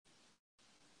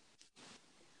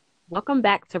Welcome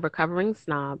back to Recovering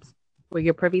Snobs, where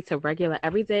you're privy to regular,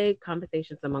 everyday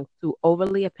conversations amongst two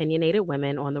overly opinionated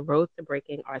women on the road to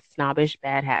breaking our snobbish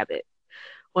bad habits.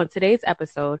 On today's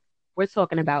episode, we're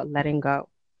talking about letting go.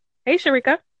 Hey,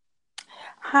 Sharika.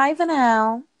 Hi,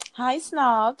 Vanel. Hi,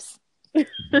 snobs.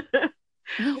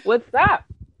 What's up?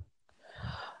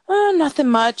 Nothing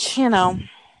much,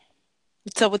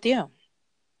 What's up with you?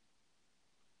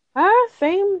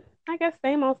 Same, I guess,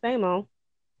 same old, same old.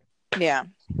 Yeah.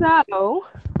 So,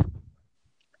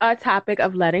 a topic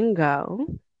of letting go.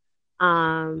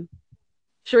 Um,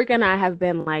 Sharika and I have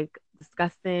been like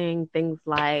discussing things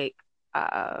like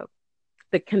uh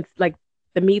like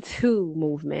the Me Too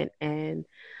movement and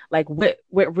like what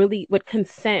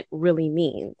consent really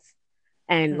means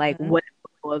and like Hmm. what it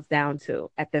boils down to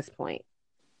at this point.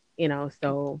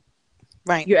 So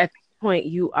Right. you're at this point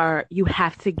you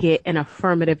have to get an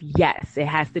affirmative yes. It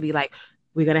has to be like,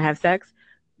 we're gonna have sex?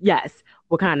 Yes.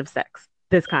 What kind of sex?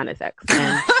 This kind of sex.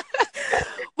 And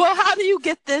Well, how do you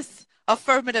get this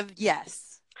affirmative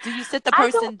yes? Do you sit the I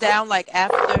don't person down like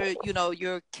after,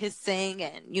 you're kissing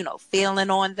and, feeling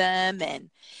on them and,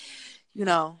 you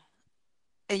know,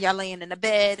 and y'all laying in the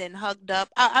bed and hugged up?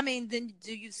 I mean, then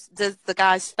does the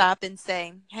guy stop and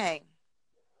say, hey,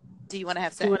 do you want to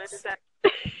have do you want to sex?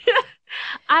 sex?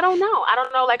 I don't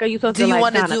know. Like, are you supposed Do to you like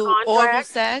want to sign a do oral contract?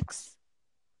 sex?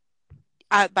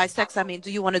 By sex, I mean, do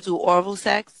you want to do oral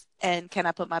sex? And can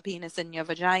I put my penis in your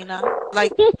vagina?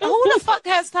 Like, who the fuck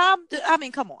has time? I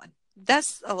mean, come on.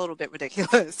 That's a little bit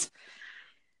ridiculous.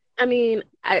 I mean,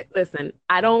 I listen,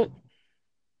 I'm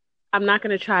not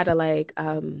gonna try to like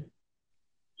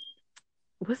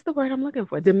what's the word I'm looking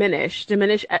for? Diminish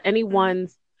Hmm.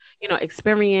 anyone's,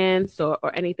 experience or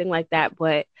anything like that.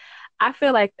 But I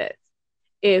feel like this.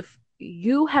 If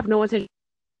you have no intention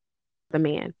of the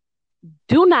man,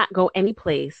 do not go any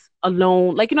place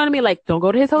alone. Like, you know what I mean? Like, don't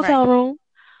go to his Right. hotel room,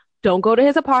 don't go to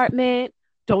his apartment,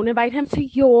 don't invite him to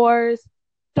yours.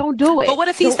 Don't do But it. what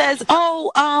if he Don't says,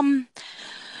 "Oh,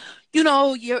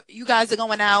 you guys are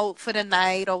going out for the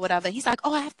night or whatever." He's like,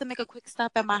 "Oh, I have to make a quick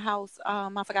stop at my house.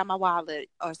 I forgot my wallet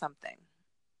or something."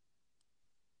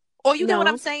 Or you get what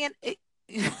I'm no. saying?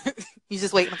 You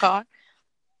just wait in the car.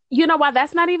 You know why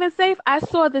that's not even safe? I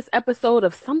saw this episode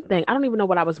of something. I don't even know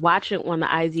what I was watching on the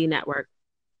IG network.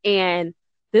 And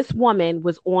this woman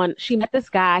she met this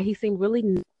guy. He seemed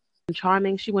really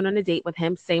charming. She went on a date with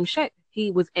him. Same shit.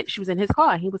 She was in his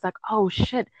car. He was like, oh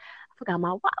shit, I forgot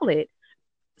my wallet.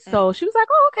 Mm. So she was like,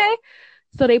 oh, okay.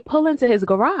 So they pull into his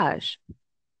garage.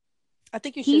 I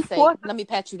think you He should say, forced, "Let me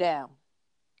pat you down,"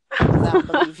 because I don't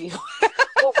believe you.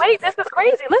 well, wait, this is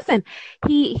crazy. Listen,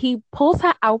 he pulls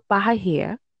her out by her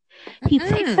hair. He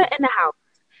takes her Mm-mm. in the house.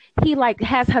 He like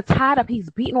has her tied up. He's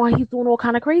beating on her. He's doing all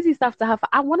kind of crazy stuff to her.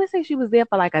 I want to say she was there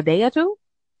for like a day or two.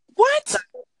 So, What?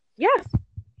 yes,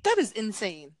 That is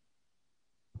insane.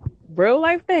 real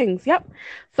life things. Yep.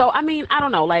 So I mean, I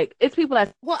don't know. Like, it's people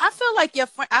that Well, I feel like your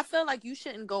friend. I feel like you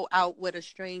shouldn't go out with a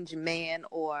strange man,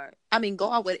 or I mean,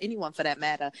 go out with anyone for that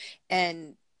matter,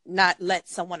 and not let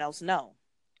someone else know.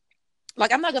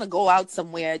 Like, I'm not gonna go out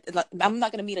somewhere. Like, I'm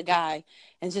not gonna meet a guy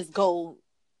and just go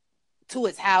to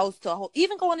his house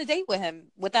even go on a date with him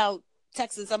without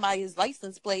texting somebody his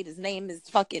license plate, his name, his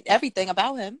fucking everything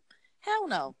about him. Hell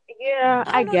no. yeah,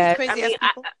 I I don't know these guess. I crazy mean, ass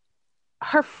people.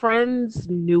 her friends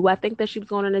knew, I think, that she was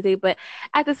going on a date, but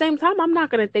at the same time, I'm not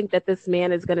going to think that this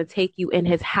man is going to take you in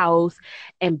his house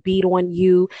and beat on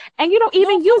you. And No,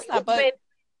 even of course you've not. But been,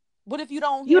 what if you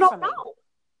don't you hear don't from me? know. If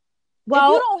you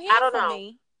Well, don't hear I don't from know.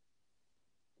 me,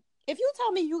 if you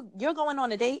tell me you're going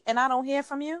on a date and I don't hear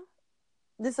from you,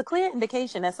 this is a clear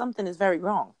indication that something is very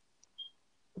wrong.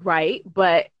 Right,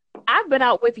 but I've been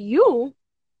out with you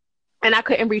and I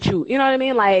couldn't reach you. You know what I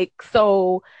mean? Like,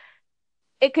 so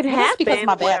it could Well, that's because happen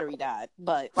my where, battery died.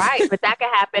 But right, but that could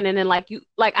happen. And then, like,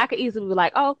 I could easily be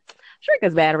like, oh,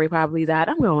 Shrika's battery probably died.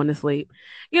 I'm going to sleep.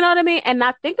 You know what I mean? And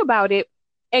not think about it.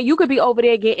 And you could be over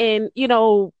there getting,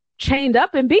 chained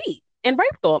up and beat and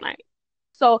raped all night.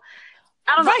 So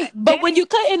I don't know. right, but when Dating, you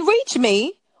couldn't reach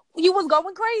me, you was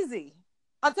going crazy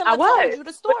until I I told was, you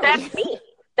the but that's story. me.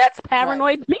 That's Right.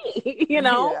 paranoid me.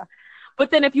 Yeah. But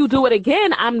then if you do it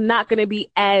again, I'm not going to be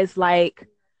as like,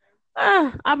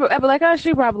 I'll be like, oh,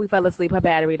 she probably fell asleep. Her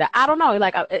battery died. I don't know.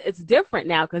 Like, it's different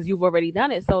now because you've already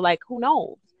done it. So, like, who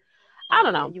knows? I Oh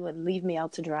don't yeah, know. you would leave me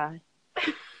out to dry.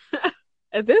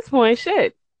 At this point,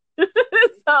 shit. So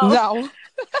No.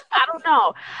 I don't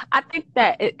know. I think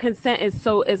that consent is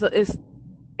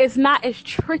it's not as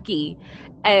tricky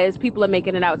as people are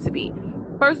making it out to be.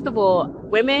 First of all,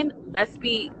 women,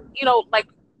 like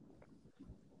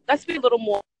let's be a little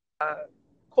more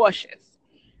cautious.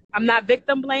 I'm not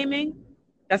victim blaming.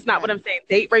 That's not what I'm saying.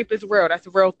 Date rape is real. That's a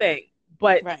real thing.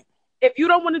 But Right. if you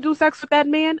don't want to do sex with that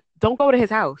man, don't go to his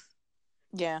house.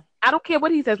 Yeah. I don't care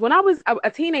what he says. When I was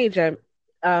a teenager,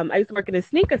 I used to work in a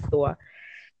sneaker store,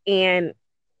 and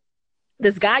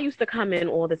this guy used to come in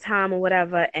all the time or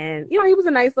whatever. And, he was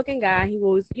a nice looking guy. He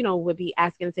was, would be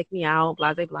asking to take me out,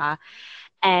 blah, blah, blah.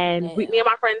 And me and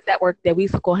my friends that worked there, we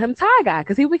used to call him Tie Guy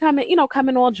because he would come in,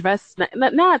 coming all dressed.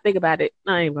 Now I think about it,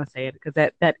 I ain't gonna say it because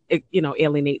that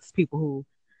alienates people who.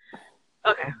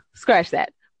 Okay, scratch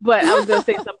that. But I was gonna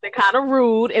say something kind of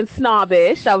rude and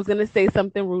snobbish. I was gonna say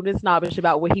something rude and snobbish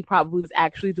about what he probably was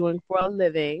actually doing for a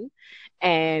living,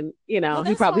 and Well, he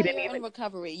that's probably why didn't you're even in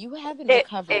recovery. You haven't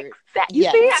recovered exactly. You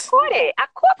yet. see, I caught it. I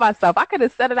caught myself. I could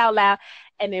have said it out loud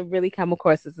and then really come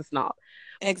across as a snob.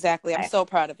 Exactly. I'm so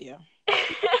proud of you.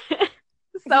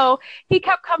 So he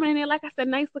kept coming in there, like I said,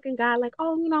 nice looking guy, like,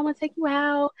 oh, I want to take you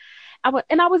out.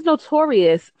 And I was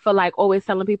notorious for like always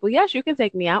telling people, yes, you can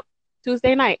take me out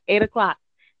Tuesday night, 8:00,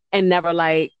 and never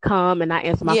like come and not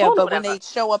answer my phone. But when they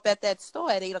show up at that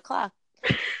store at 8:00,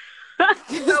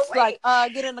 it's like,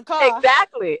 get in the car.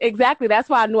 Exactly. That's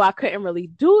why I knew I couldn't really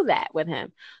do that with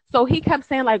him. So he kept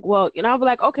saying like, well, I'd be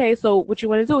like, okay, so what you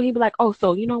want to do? He'd be like, oh,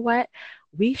 so you know what?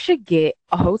 We should get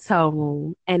a hotel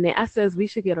room. And then I says, we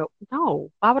should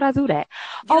no, why would I do that?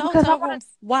 Because I want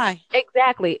why?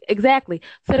 Exactly.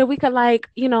 So that we could like,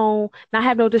 not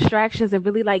have no distractions and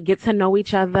really like get to know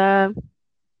each other.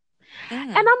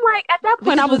 And I'm like, at that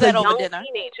point, I was a young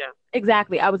teenager.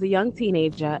 Exactly. I was a young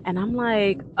teenager. And I'm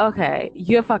like, okay,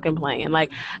 you're fucking playing.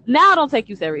 Like, now I don't take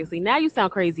you seriously. Now you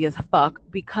sound crazy as fuck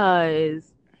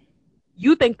because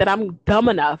you think that I'm dumb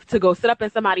enough to go sit up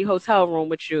in somebody's hotel room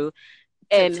with you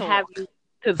and have you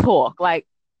to talk. Like,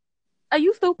 are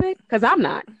you stupid? Because I'm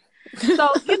not. So,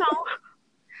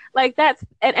 like that's,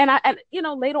 and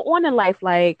later on in life,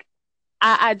 like,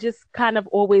 I just kind of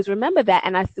always remember that.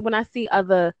 And when I see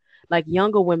other like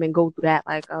younger women go through that,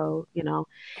 like, oh,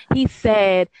 he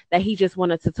said that he just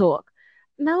wanted to talk.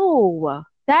 No,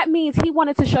 that means he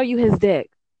wanted to show you his dick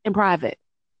in private.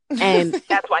 And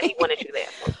that's why he wanted you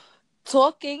there.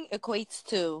 Talking equates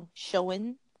to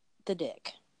showing the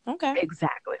dick. Okay.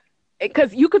 Exactly.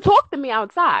 Because you could talk to me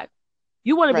outside.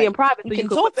 You want to be in private, so you can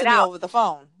talk to me over the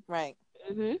phone. Right.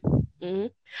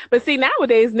 But see,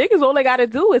 nowadays, niggas, all they got to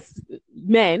do is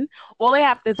all they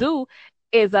have to do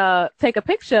is take a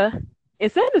picture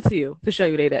and send it to you to show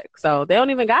you their dick. So they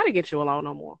don't even got to get you alone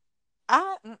no more.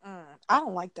 I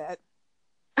don't like that.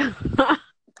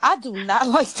 I do not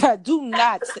like that. Do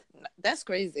not. That's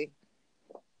crazy.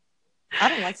 I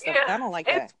don't like stuff. I don't like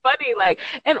that. It's funny, like,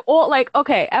 and all like,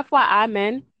 okay, FYI,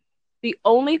 men, the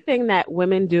only thing that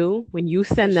women do when you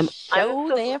send them show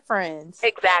their friends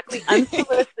exactly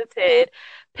unsolicited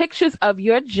pictures of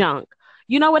your junk,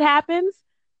 you know what happens?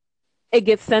 It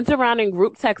gets sent around in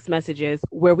group text messages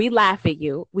where we laugh at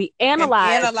you. We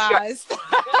analyze.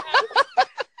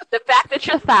 The fact that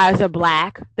your thighs are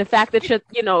black, the fact that your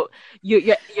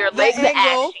legs are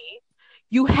ashy.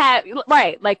 You have,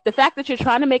 right, like the fact that you're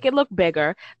trying to make it look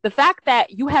bigger, the fact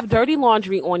that you have dirty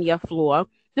laundry on your floor,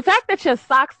 the fact that your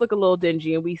socks look a little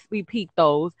dingy and we peek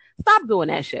those. Stop doing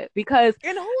that shit because.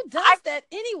 And who does that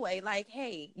anyway? Like,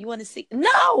 hey, you want to see?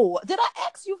 No, did I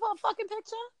ask you for a fucking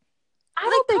picture?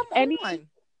 I don't think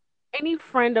any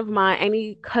friend of mine,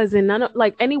 any cousin,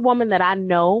 any woman that I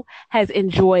know has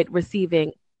enjoyed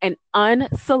receiving an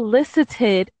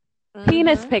unsolicited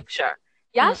penis picture.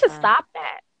 Y'all should stop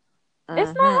that.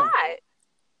 It's not right.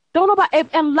 Don't know about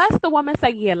unless the woman said,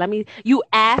 yeah, you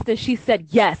asked and she said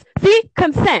yes. See,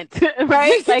 consent,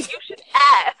 right? Like you should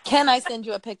ask. Can I send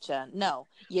you a picture? No.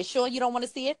 You sure you don't want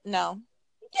to see it? No.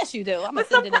 Yes, you do. I'm going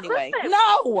to send it anyway.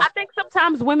 No. I think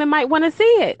sometimes women might want to see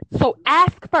it. So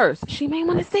ask first. She may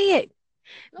want to see it.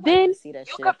 Nobody then see that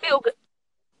you shit. could feel good.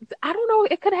 I don't know.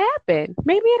 It could happen.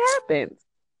 Maybe it happens.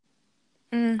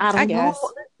 I guess.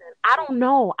 Listen, I don't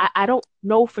know. I don't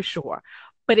know for sure.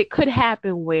 But it could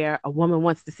happen where a woman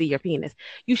wants to see your penis.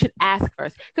 You should ask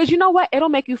first. Because you know what? It'll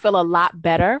make you feel a lot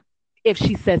better if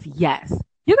she says yes.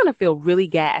 You're going to feel really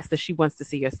gassed that she wants to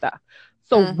see your stuff.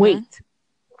 So wait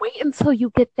until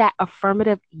you get that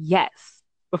affirmative yes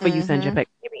before you send your penis.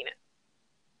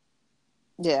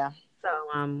 Yeah.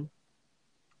 So,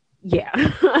 yeah.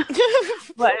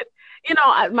 But,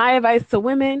 my advice to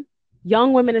women,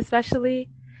 young women especially,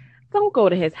 don't go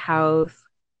to his house.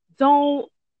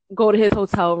 Don't go to his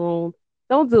hotel room.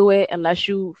 Don't do it unless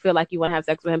you feel like you want to have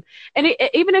sex with him. And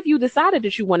even if you decided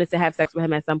that you wanted to have sex with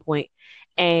him at some point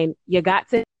and you got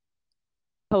to the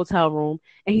hotel room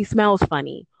and he smells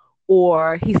funny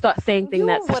or he starts saying things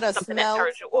that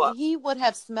turns you off. He would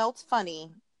have smelled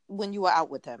funny when you were out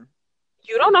with him.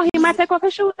 You don't know. He might take off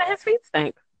his shoes and his feet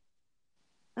stink.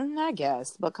 I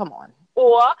guess, but come on.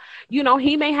 Or,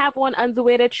 he may have on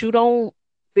underwear that you don't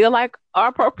feel like are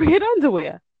appropriate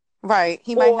underwear. Right.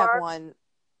 He might have one,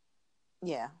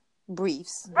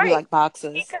 briefs. Right. You like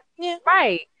boxers. Yeah.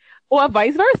 Right. Or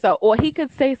vice versa. Or he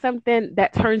could say something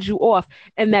that turns you off.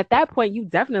 And at that point, you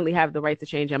definitely have the right to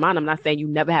change your mind. I'm not saying you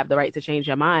never have the right to change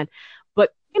your mind.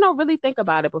 But, really think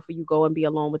about it before you go and be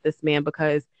alone with this man,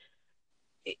 because...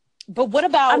 But what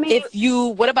about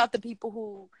what about the people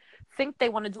who think they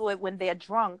want to do it when they're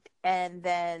drunk and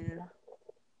then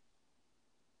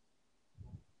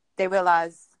they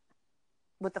realize,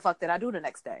 what the fuck did I do the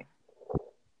next day?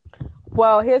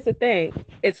 Well, here's the thing.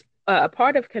 It's a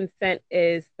part of consent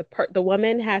is the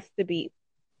woman has to be,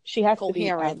 she has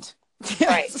coherent. To be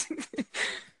right.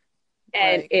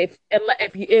 And right.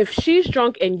 if she's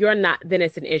drunk and you're not, then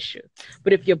it's an issue.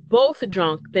 But if you're both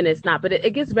drunk, then it's not. But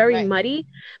it gets very muddy,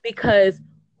 because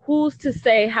who's to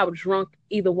say how drunk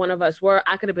either one of us were?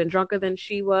 I could have been drunker than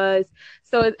she was.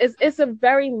 So it's a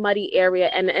very muddy area,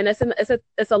 and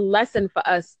it's a lesson for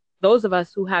us, those of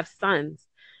us who have sons.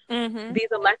 Mm-hmm. These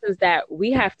are lessons that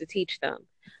we have to teach them,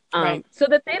 so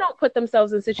that they don't put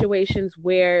themselves in situations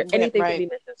where anything can be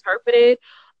misinterpreted.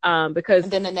 Because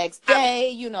and then the next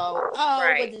day,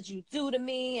 what did you do to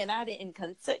me? And I didn't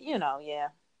consent,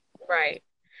 Right.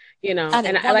 I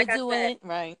didn't want to do it.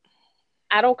 Right.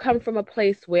 I don't come from a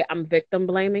place where I'm victim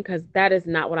blaming, because that is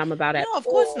not what I'm about at all. No, of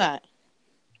course not.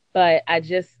 But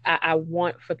I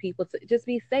want for people to just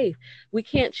be safe. We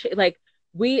can't,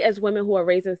 we as women who are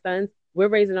raising sons, we're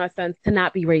raising our sons to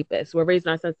not be rapists. We're raising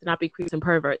our sons to not be creeps and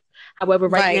perverts. However,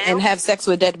 right now, and have sex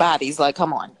with dead bodies. Like,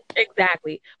 come on.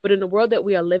 Exactly. But in the world that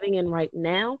we are living in right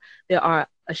now, there are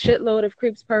a shitload of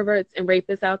creeps, perverts, and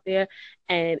rapists out there.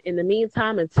 And in the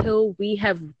meantime, until we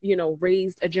have,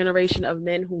 raised a generation of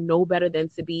men who know better than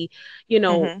to be,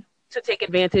 to take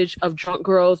advantage of drunk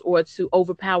girls or to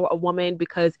overpower a woman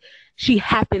because she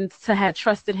happens to have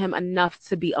trusted him enough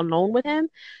to be alone with him,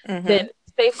 then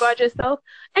safeguard yourself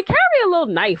and carry a little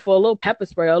knife or a little pepper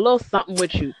spray or a little something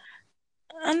with you.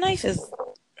 A knife is,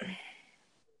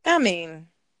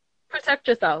 protect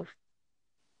yourself.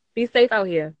 Be safe out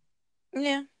here.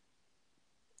 Yeah.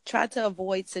 Try to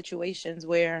avoid situations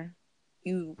where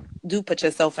you do put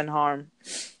yourself in harm's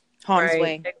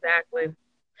way. Exactly.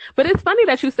 But it's funny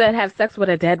that you said have sex with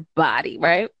a dead body,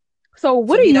 right? So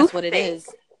what do you that's think? What it is.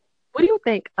 What do you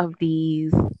think of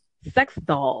these sex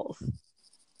dolls?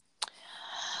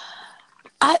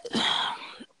 I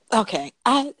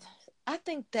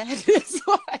think that is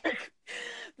like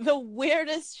the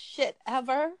weirdest shit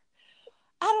ever.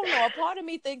 I don't know. A part of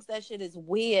me thinks that shit is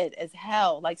weird as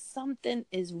hell. Like something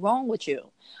is wrong with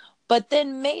you. But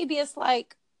then maybe it's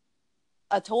like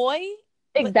a toy.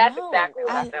 That's exactly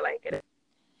what I feel like it is.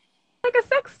 Like a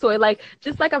sex toy, like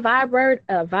just like a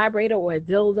vibrator or a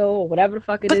dildo or whatever the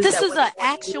fuck it is. But this is an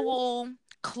actual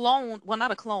clone. Well, not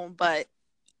a clone, but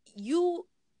you.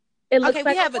 It looks like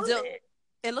we have a dildo.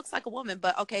 It looks like a woman,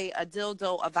 but a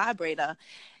dildo, a vibrator.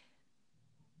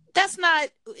 It's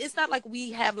not like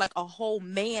we have like a whole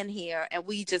man here and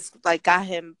we just like got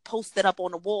him posted up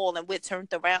on the wall and we're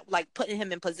turned around, like putting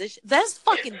him in position. That's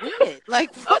fucking weird.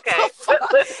 Like, what the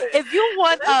fuck? If you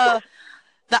want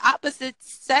the opposite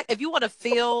sex, if you want to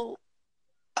feel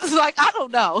like, I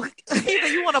don't know, either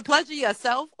you want to pleasure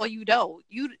yourself or you don't.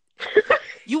 You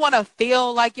want to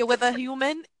feel like you're with a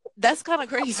human. That's kind of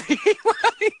crazy.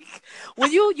 Like,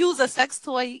 when you use a sex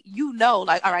toy,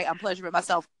 like, all right, I'm pleasuring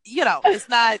myself. It's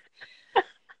not,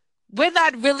 we're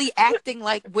not really acting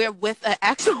like we're with an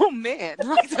actual man.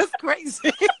 Like, that's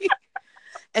crazy.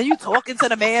 And you talking to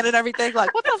the man and everything,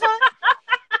 like, what the fuck?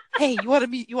 Hey, you want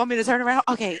me to turn around?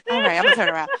 Okay, all right, I'm gonna turn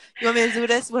around. You want me to do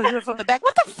this? You want to do it from the back?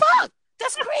 What the fuck?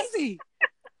 That's crazy.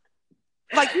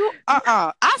 Like,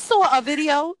 I saw a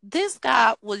video. This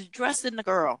guy was dressing the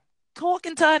girl,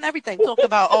 talking to her and everything, talking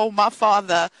about, oh, my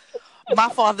father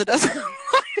doesn't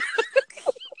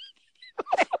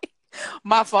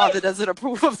my father doesn't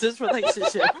approve of this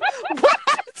relationship. What?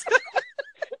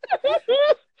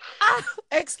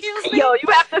 Excuse me? Yo, you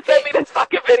have to send me this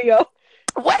fucking video.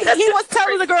 Wait, he was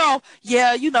telling the girl,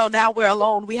 yeah, now we're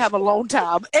alone. We have alone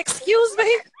time. Excuse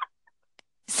me?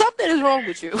 Something is wrong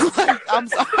with you. Like, I'm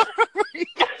sorry.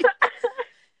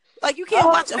 Like, you can't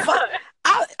watch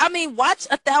watch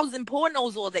 1,000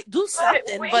 pornos all day. Do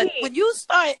something. But when you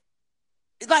start,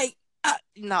 like,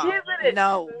 no.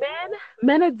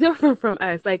 Men are different from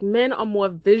us. Like, men are more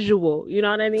visual. You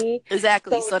know what I mean?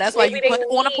 Exactly. So that's why you put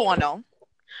on a porno.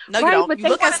 No, you don't. You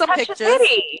look at some pictures.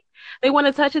 They want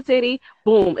to touch a titty.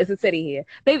 Boom, it's a titty here.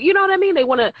 You know what I mean? They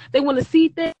want to see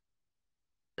things.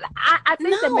 I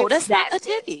think that's not a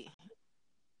titty.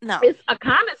 No. It's a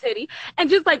kind of titty. And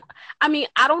just like, I mean,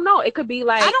 I don't know. It could be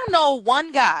like, I don't know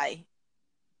one guy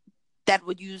that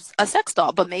would use a sex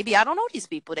doll, but maybe I don't know these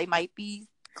people. They might be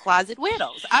closet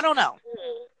weirdos. I don't know.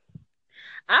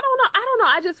 I don't know. I don't know.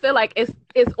 I just feel like it's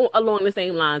along the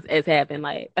same lines as having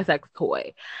like a sex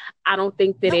toy. I don't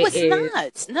think that No, it it's is.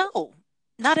 not. No,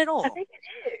 not at I all. think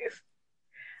it is.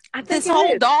 I think This it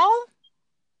whole is. doll?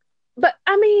 But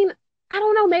I mean, I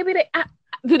don't know. Maybe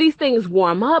do these things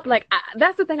warm up? Like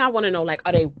that's the thing I want to know. Like,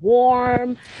 are they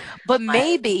warm? But Like,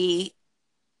 maybe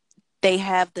they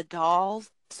have the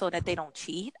dolls so that they don't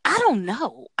cheat. I don't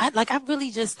know. I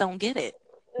really just don't get it.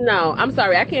 no, I'm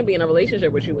sorry. I can't be in a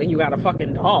relationship with you and you got a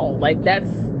fucking doll. Like that's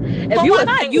if But you why a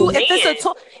not? single You man.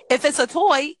 if it's a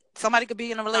toy, somebody could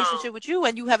be in a No. relationship with you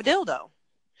and you have a dildo.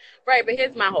 Right, but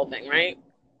here's my whole thing, right?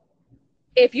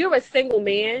 If you're a single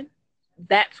man,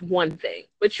 that's one thing.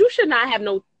 But you should not have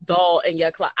no doll in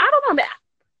your closet. I don't know that.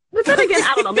 But then again,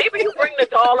 I don't know. Maybe you bring the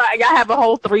doll out and y'all have a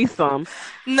whole threesome.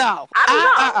 No.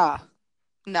 I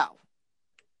don't know.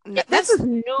 No. This is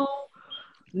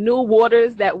new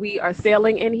waters that we are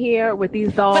sailing in here with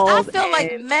these dolls. But I feel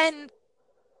like men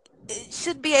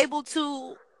should be able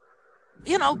to,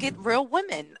 get real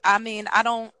women. I mean, I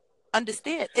don't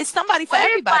understand. It's somebody for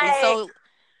everybody. Like, so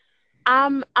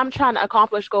I'm trying to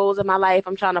accomplish goals in my life.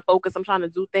 I'm trying to focus. I'm trying to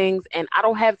do things, and I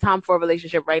don't have time for a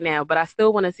relationship right now. But I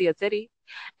still want to see a titty.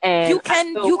 And you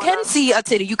can see a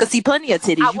titty. You can see plenty of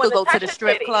titties. You could go to the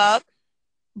strip club.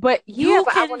 But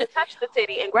I want to touch the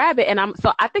titty and grab it, and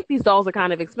I think these dolls are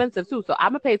kind of expensive too. So I'm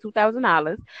gonna pay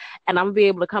 $2,000, and I'm gonna be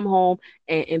able to come home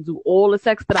and do all the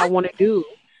sex that I want to do.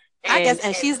 I guess,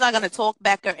 and she's not gonna talk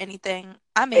back or anything.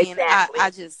 I mean, exactly.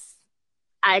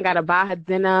 I ain't gotta buy her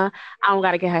dinner. I don't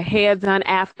gotta get her hair done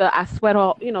after. I sweat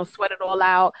it all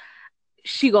out.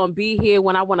 She gonna be here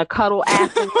when I want to cuddle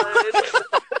afterwards.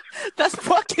 That's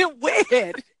fucking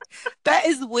weird. That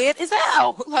is weird as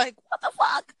hell. Like, what the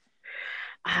fuck?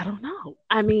 I don't know.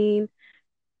 I mean,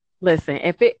 listen,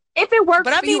 if it works,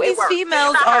 but I mean, for you, these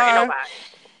females are.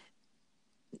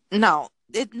 No,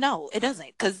 it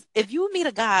doesn't. Because if you meet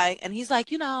a guy and he's like,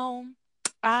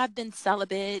 I've been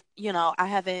celibate. I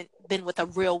haven't been with a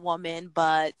real woman,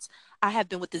 but I have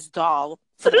been with this doll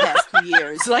for the past 2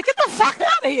 years. Like, get the fuck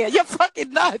out of here! You're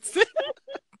fucking nuts.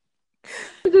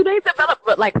 Do they develop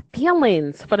like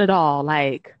feelings for the doll?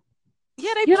 Like,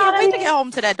 yeah, they can't wait to get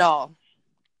home to that doll.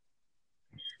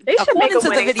 They should according make to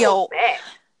the video,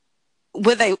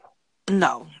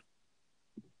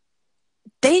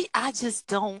 I just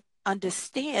don't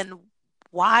understand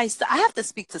why. So I have to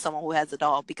speak to someone who has a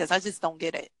doll because I just don't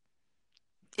get it.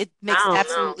 It makes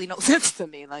absolutely no sense to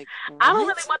me. Like, what? I don't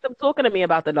really want them talking to me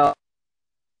about the doll.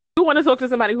 You want to talk to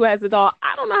somebody who has a doll?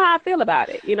 I don't know how I feel about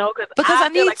it. Because I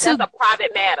need that's a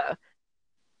private matter.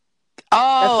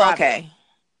 Oh, okay.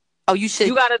 Oh, you should.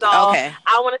 You got a doll. Okay.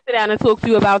 I want to sit down and talk to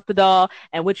you about the doll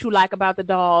and what you like about the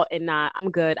doll. And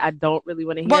I'm good. I don't really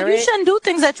want to hear it. Well, you shouldn't do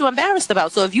things that you're embarrassed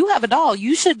about. So if you have a doll,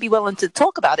 you should be willing to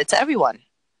talk about it to everyone.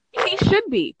 He should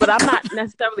be, but I'm not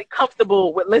necessarily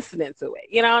comfortable with listening to it.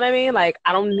 You know what I mean? Like,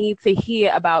 I don't need to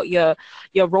hear about your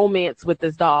romance with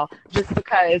this doll. Just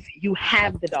because you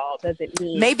have the doll doesn't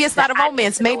mean maybe it's not a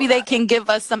romance. Maybe they can give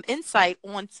us some insight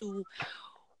onto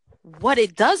what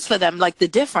it does for them, like the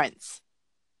difference.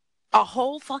 A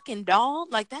whole fucking doll?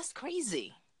 Like, that's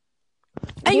crazy.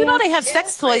 And they have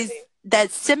sex toys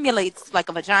that simulates like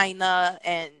a vagina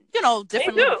and,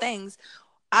 different little things.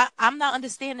 I'm not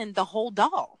understanding the whole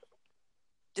doll.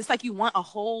 Just like you want a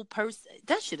whole person.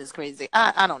 That shit is crazy.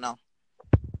 I don't know.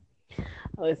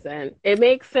 Listen, it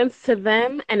makes sense to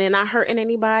them and they're not hurting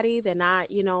anybody. They're not,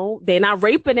 they're not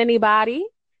raping anybody,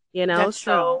 That's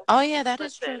true. Oh, yeah, that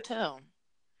is true too.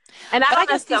 And I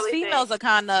guess these females are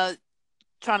kind of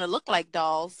trying to look like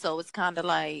dolls, so it's kind of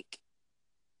like,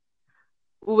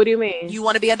 what do you mean? You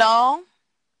want to be a doll?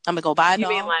 I'm gonna go buy a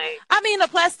doll. You mean like? I mean, a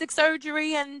plastic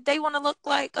surgery, and they want to look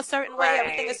like a certain way.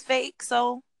 Everything is fake,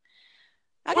 so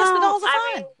I guess the dolls are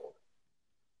fine.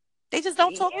 They just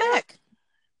don't talk back.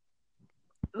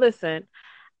 Listen,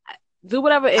 do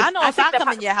whatever. I know if I come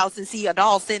in your house and see a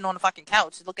doll sitting on the fucking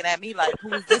couch looking at me like,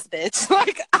 who's this bitch?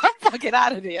 Like, I'm fucking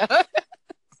out of there.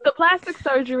 The plastic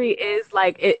surgery is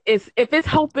like if it's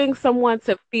helping someone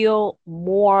to feel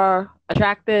more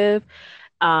attractive,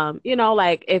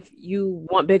 like if you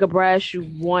want bigger breasts, you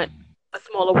want a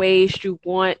smaller waist, you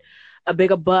want a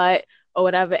bigger butt or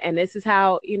whatever, and this is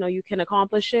how you can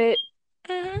accomplish it.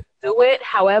 Mm-hmm. Do it.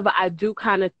 However, I do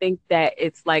kind of think that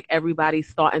it's like everybody's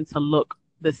starting to look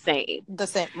the same.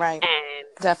 Right? And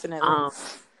definitely.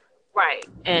 Right.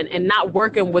 And not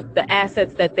working with the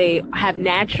assets that they have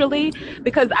naturally,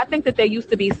 because I think that there used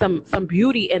to be some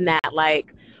beauty in that.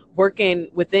 Like working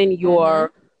within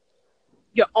your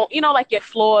own, like your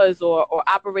flaws or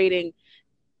operating,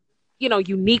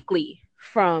 uniquely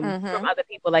from other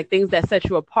people, like things that set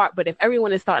you apart. But if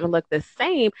everyone is starting to look the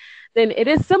same, then it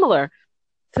is similar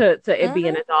to it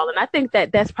being a doll. And I think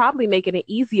that that's probably making it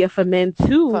easier for men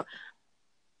to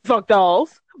fuck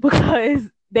dolls because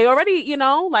they already,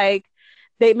 like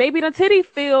they maybe the titty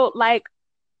feel like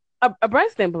a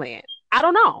breast implant. I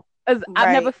don't know.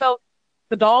 I've never felt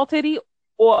the doll titty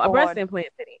or a breast implant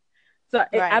titty. So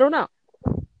I don't know.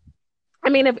 I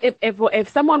mean, if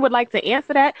someone would like to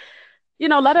answer that,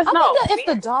 let us know. I wonder if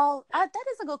the doll, that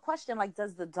is a good question. Like,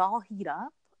 does the doll heat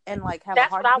up and like have a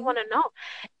heartbeat? That's what I want to know.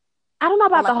 I don't know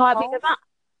about the heartbeat.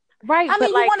 Right. I mean,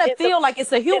 you want to feel like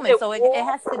it's a human, so it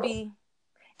has to be.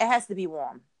 It has to be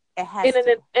warm. It has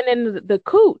to. And then the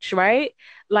cooch, right?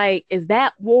 Like, is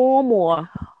that warm or?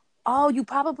 Oh, you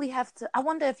probably have to. I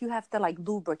wonder if you have to like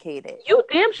lubricate it. You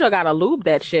damn sure gotta lube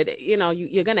that shit.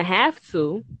 You're gonna have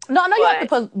to. No, I know you have to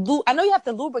put. I know you have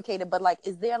to lubricate it, but like,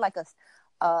 is there like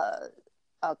a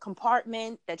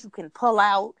compartment that you can pull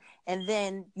out, and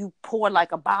then you pour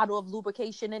like a bottle of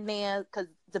lubrication in there? Because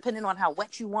depending on how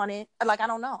wet you want it, like I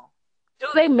don't know. Do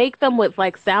they make them with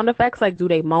like sound effects? Like, do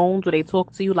they moan? Do they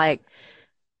talk to you? Like,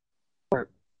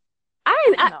 I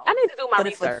need to do my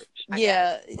research.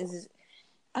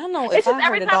 I don't know. It's just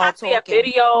every time I see a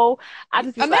video, I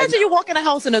just imagine you walk in a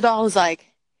house and the doll is like,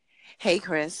 "Hey,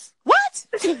 Chris, what?"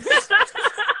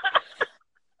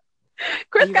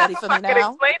 Chris got some fucking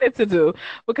explaining to do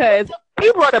because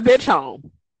he brought a bitch home.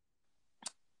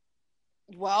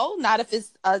 Well, not if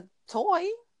it's a toy.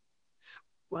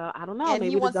 Well, I don't know. And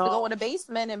maybe he wants to go in the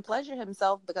basement and pleasure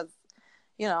himself because,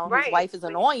 his wife is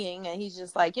annoying, and he's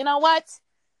just like, you know what?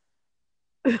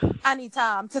 I need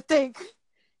time to think.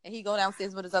 And he go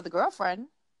downstairs with his other girlfriend.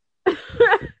 I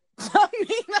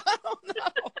don't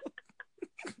know.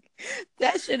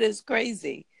 That shit is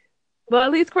crazy. Well,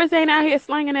 at least Chris ain't out here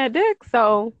slinging that dick,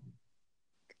 so.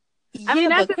 I mean,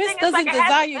 that's but Chris doesn't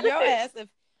desire your ass if.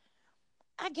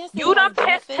 I guess you done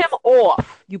pissed him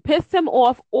off. You pissed him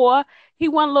off, or he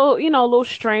went a little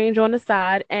strange on the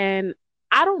side. And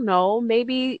I don't know.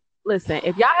 Maybe listen,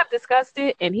 if y'all have discussed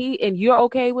it and you're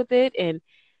okay with it, and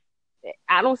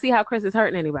I don't see how Chris is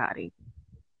hurting anybody.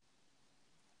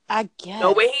 I guess.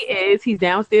 Know where he is. He's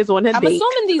downstairs on his date.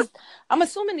 I'm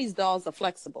assuming these dolls are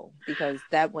flexible because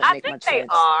that wouldn't make much sense.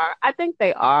 I think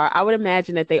they are. I would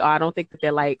imagine that they are. I don't think that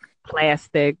they're like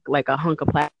plastic, like a hunk of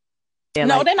plastic. They're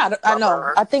they're not. I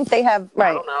know. I think they have.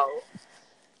 Right. I don't know.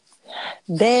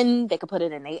 Then they could put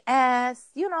it in their ass.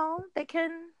 They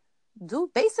can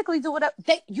basically do whatever.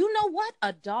 You know what?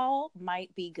 A doll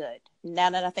might be good. Now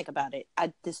that I think about it,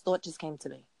 this thought just came to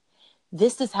me.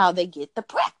 This is how they get the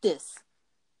practice.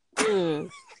 But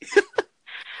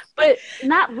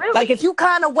not really. Like if you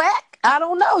kind of whack, I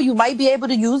don't know. You might be able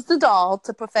to use the doll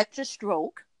to perfect your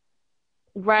stroke.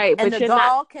 Right, and but the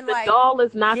doll can the doll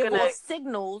is not give gonna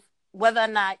signals whether or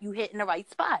not you hit in the right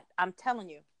spot. I'm telling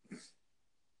you.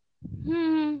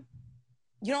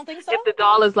 You don't think so? If the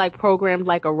doll is like programmed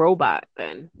like a robot,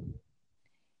 then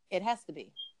it has to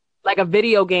be like a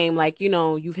video game. Like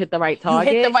you've hit the right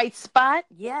target. You hit the right spot.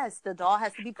 Yes, the doll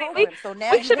has to be programmed. So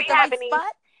now you hit the right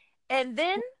spot, and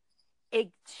then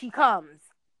she comes.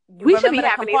 We should be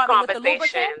having these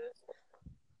conversations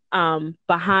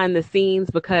behind the scenes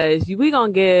because we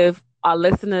gonna give our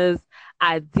listeners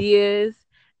ideas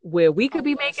where we could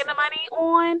be making the money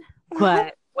on,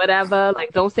 but whatever.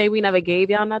 Like, don't say we never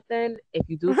gave y'all nothing. If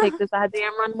you do take this idea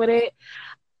and run with it,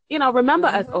 remember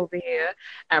us over here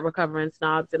at Recovering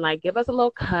Snobs and like give us a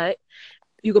little cut.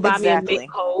 You could buy me a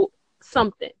mink coat,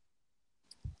 something.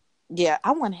 Yeah,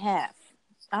 I want half.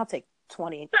 I'll take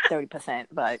 20-30%,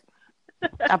 but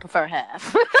I prefer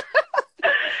half.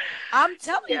 I'm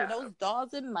telling you, those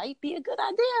dolls, it might be a good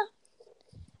idea.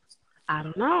 I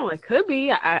don't know. It could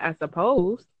be. I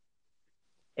suppose.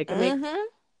 It could make.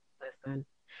 Listen,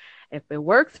 if it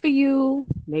works for you,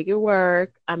 make it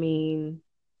work. I mean,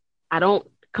 I don't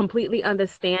completely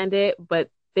understand it, but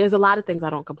there's a lot of things I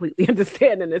don't completely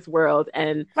understand in this world.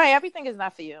 And everything is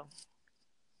not for you.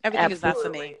 Everything is not for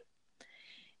me.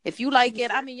 If you like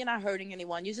it, I mean, you're not hurting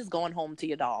anyone. You're just going home to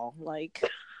your doll. Like,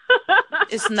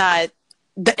 it's not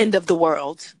the end of the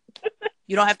world.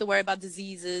 You don't have to worry about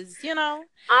diseases,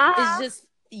 It's just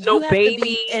you have to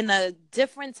be in a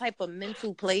different type of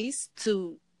mental place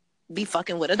to be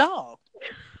fucking with a doll.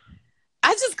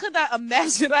 I just could not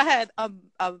imagine I had a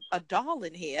doll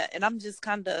in here, and I'm just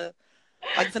kind of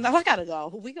like, so now I gotta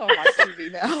go. We gonna watch TV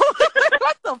now.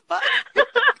 What the fuck?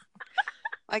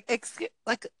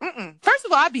 First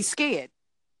of all, I'd be scared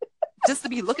just to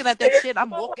be looking at that shit. I'm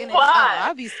walking in.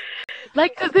 I'd be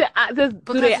Like, do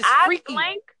because their it's eyes freaky.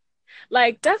 blink?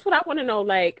 Like, that's what I want to know.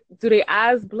 Like, do their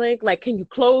eyes blink? Like, can you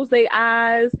close their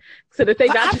eyes so that they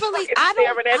But not just fucking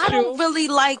staring I at don't you? really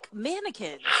like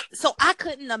mannequins, so I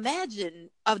couldn't imagine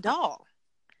a doll.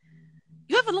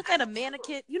 You ever look at a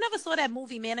mannequin? You never saw that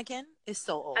movie Mannequin? It's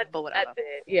so I, old, but I whatever.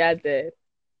 did. Yeah, I did.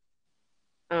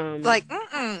 Like,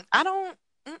 Um, I don't.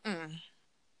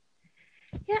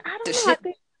 yeah, I The don't know. I shit,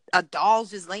 think, a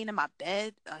doll's just laying in my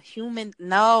bed. A human,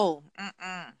 no.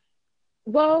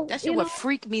 well, That shit would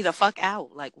freak me the fuck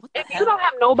out. Like, what the if you hell? don't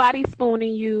have nobody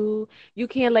spooning you, you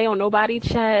can't lay on nobody's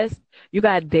chest. You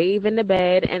got Dave in the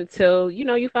bed until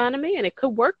you find a man. It could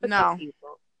work for some No.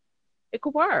 people. It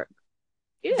could work.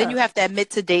 Then Yeah. you have to admit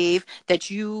to Dave that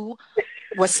you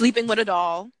were sleeping with a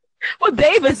doll. Well,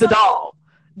 Dave And is the some, doll.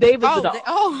 Dave is the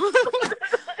doll.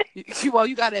 well,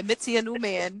 you got to admit to your new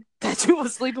man that you were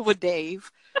sleeping with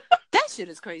Dave. That shit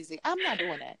is crazy. I'm not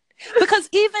doing that. Because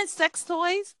even sex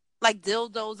toys, like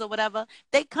dildos or whatever,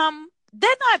 they're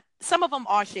not, some of them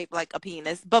are shaped like a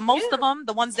penis, but most of them,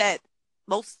 the ones that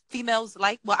most females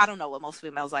like, well, I don't know what most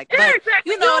females like, Yeah, but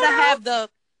exactly. to have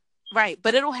right,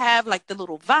 but it'll have like the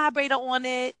little vibrator on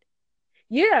it.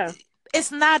 Yeah.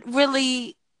 It's not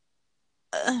really,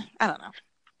 I don't know.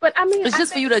 But I mean, It's I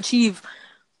just for think you to achieve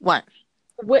what?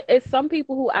 it's some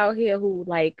people who out here who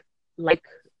like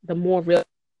the more real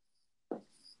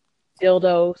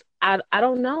dildos. I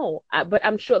don't know, but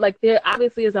I'm sure like there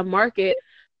obviously is a market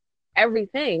for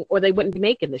everything, or they wouldn't be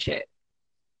making the shit.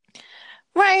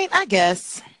 Right, I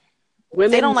guess. They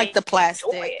Women don't like may the enjoy plastic.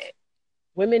 it.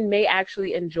 Women may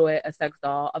actually enjoy a sex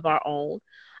doll of our own.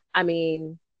 I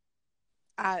mean,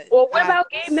 or what I'm about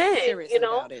gay men? serious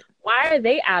about it. Why are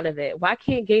they out of it? Why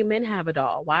can't gay men have a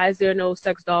doll? Why is there no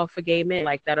sex doll for gay men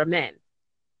like that are men?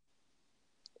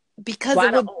 Because Why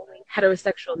it do would, only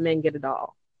heterosexual men get a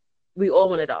doll? We all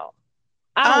want a doll.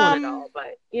 I don't want a doll,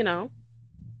 but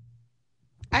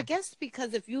I guess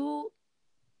because if you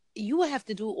would have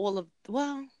to do all of,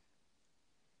 well,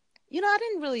 I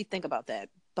didn't really think about that,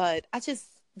 but I just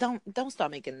don't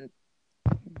start making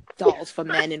dolls for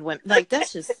men and women. Like,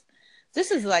 that's just,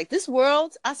 this is like, this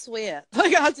world, I swear,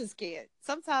 like, I just can't.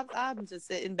 Sometimes I'm just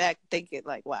sitting back thinking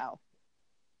like, wow,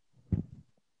 I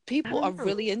people are don't know.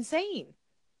 really insane.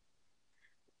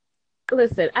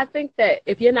 Listen, I think that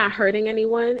if you're not hurting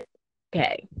anyone,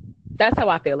 okay. That's how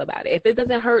I feel about it. If it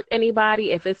doesn't hurt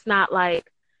anybody, if it's not like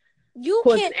You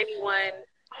causing can't, anyone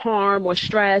harm or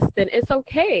stress, then it's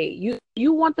okay.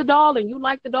 You want the doll and you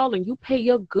like the doll and you pay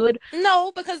your good.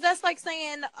 no, because that's like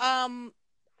saying,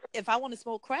 if I want to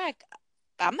smoke crack,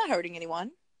 I'm not hurting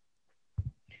anyone.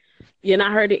 You're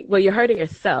not hurting. Well, you're hurting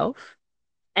yourself,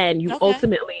 and you Okay.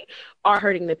 ultimately are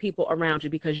hurting the people around you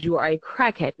because you are a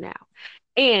crackhead now.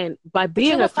 And by But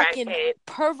being you're a a fucking crackhead,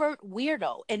 pervert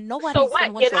weirdo, and so nobody's gonna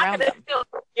what? want you around them.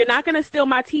 You're not gonna steal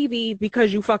my TV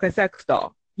because you fuck a sex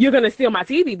doll. You're gonna steal my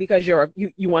TV because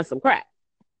you want some crack.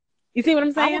 You see what I'm I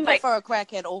would saying? Like, prefer a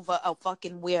crackhead over a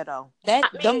fucking weirdo.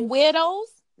 not Them me, weirdos,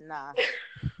 nah.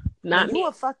 When not you a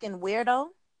me. fucking weirdo,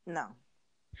 no.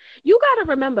 You got to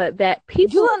remember that You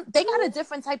people. don't. They got a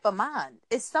different type of mind.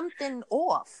 It's something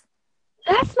off.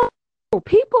 That's not.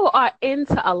 People are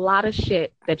into a lot of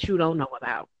shit that you don't know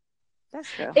about. That's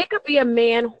true. It could be a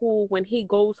man who, when he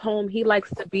goes home, he likes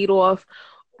to beat off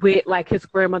with like his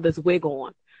grandmother's wig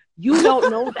on. You don't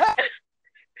know that.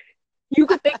 You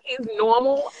could think he's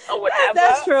normal or whatever.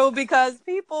 That's true because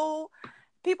people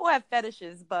have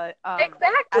fetishes, but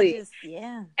Exactly. I just,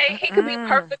 yeah. And he could be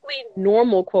perfectly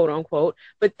normal, quote unquote,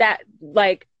 but that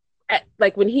like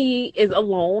when he is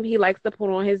alone, he likes to put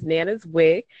on his nana's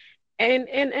wig, and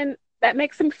that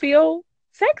makes him feel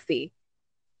sexy.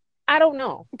 I don't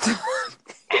know.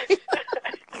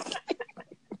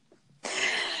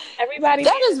 Everybody.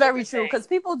 That is very true because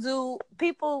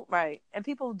people right, and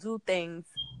people do things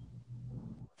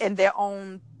in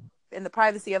in the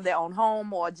privacy of their own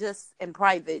home or just in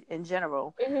private in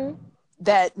general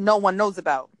that no one knows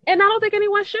about, and I don't think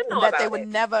anyone should know and that about they would it.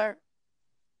 never.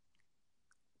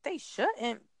 They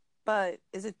shouldn't, but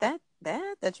is it that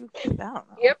bad that you? I don't know.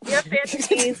 Your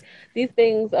fantasies, these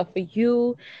things are for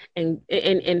you, and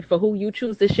for who you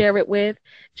choose to share it with.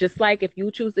 Just like if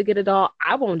you choose to get a doll,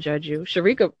 I won't judge you.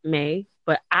 Sharika may,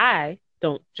 but I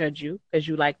don't judge you because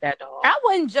you like that doll. I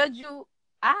wouldn't judge you.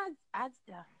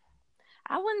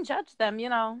 I wouldn't judge them.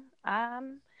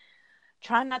 I'm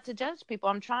trying not to judge people.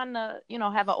 I'm trying to,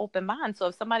 have an open mind. So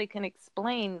if somebody can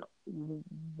explain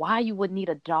why you would need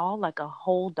a doll, like a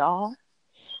whole doll,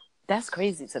 that's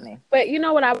crazy to me. But you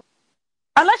know what?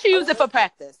 Unless you use it for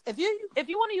practice. If you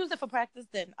want to use it for practice,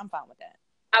 then I'm fine with that.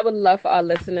 I would love for our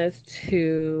listeners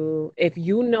to, if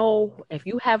you know, if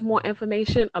you have more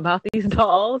information about these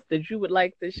dolls that you would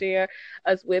like to share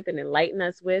us with and enlighten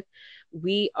us with,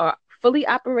 we are fully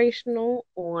operational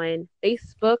on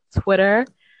Facebook, Twitter,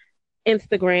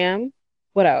 Instagram.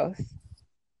 What else?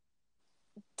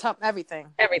 Top everything.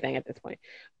 Everything at this point.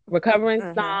 Recovering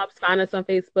Mm-hmm. snobs, find us on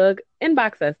Facebook,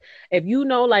 inbox us. If you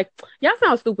know, like, y'all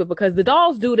sound stupid because the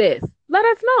dolls do this, let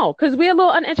us know because we're a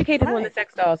little uneducated on the Right.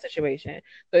 sex doll situation.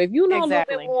 So if you know a little bit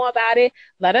Exactly. more about it,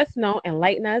 let us know,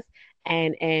 enlighten us,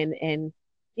 and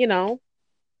you know,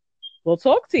 we'll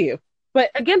talk to you. But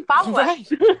again, follow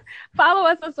us. Right. Follow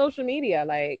us on social media.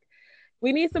 Like,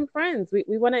 we need some friends. We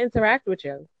want to interact with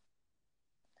you.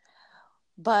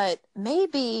 But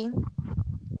maybe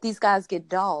these guys get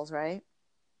dolls, right?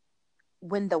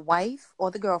 When the wife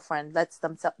or the girlfriend lets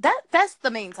themselves, that's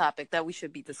the main topic that we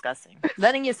should be discussing.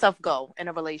 Letting yourself go in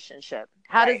a relationship.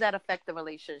 How does Right. that affect the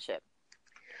relationship?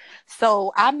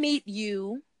 So I meet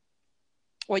you,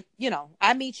 or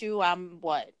I meet you, I'm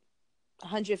what,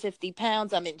 150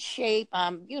 pounds, I'm in shape,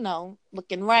 I'm,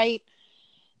 looking right.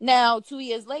 Now 2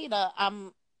 years later,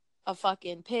 I'm a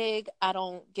fucking pig. I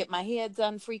don't get my hair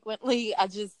done frequently. I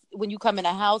just, when you come in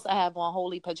the house, I have on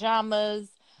holy pajamas.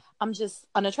 I'm just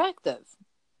unattractive.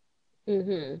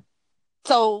 Mm-hmm.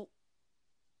 So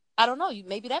I don't know.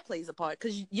 Maybe that plays a part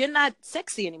because you're not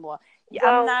sexy anymore. I'm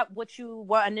Well, not what you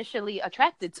were initially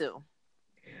attracted to.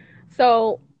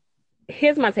 so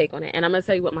here's my take on it, and I'm gonna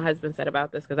tell you what my husband said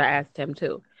about this because I asked him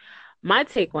too. My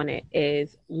take on it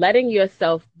is letting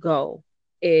yourself go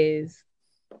is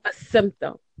a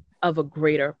symptom of a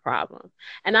greater problem.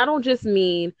 And I don't just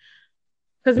mean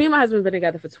because me and my husband have been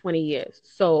together for 20 years.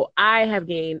 So I have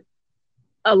gained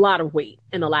a lot of weight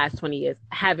in the last 20 years.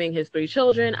 Having his three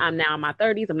children, I'm now in my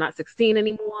 30s. I'm not 16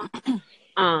 anymore.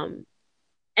 Um,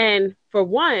 and for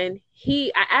one,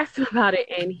 I asked him about it,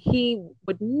 and he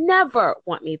would never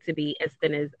want me to be as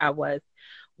thin as I was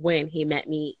when he met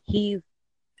me. He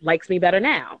likes me better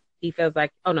now. He feels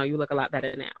like, oh no, you look a lot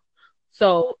better now.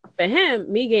 So for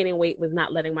him, me gaining weight was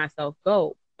not letting myself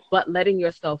go. But letting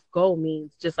yourself go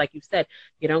means, just like you said,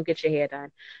 you don't get your hair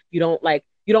done. You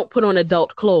don't put on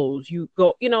adult clothes. You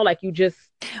go, like you just,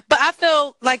 But I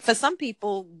feel like for some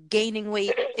people, gaining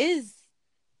weight is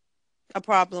a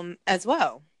problem as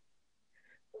well.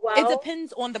 It well,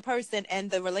 depends on the person and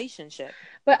the relationship.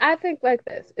 but I think like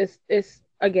this. It's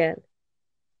again,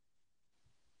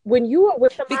 when you are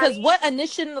with Because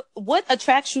somebody, what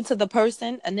attracts you to the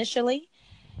person initially.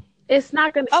 it's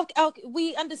not gonna. Okay, okay,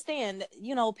 we understand.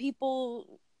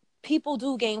 People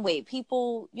do gain weight.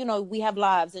 People, we have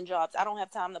lives and jobs. I don't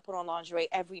have time to put on lingerie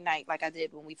every night like I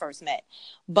did when we first met.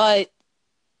 But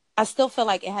I still feel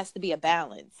like it has to be a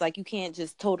balance. Like you can't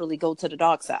just totally go to the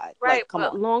dark side. Right, Like, come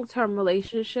but on. long-term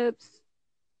relationships,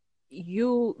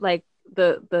 you like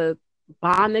the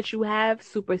bond that you have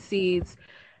supersedes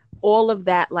all of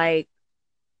that like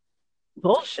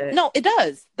bullshit. No, it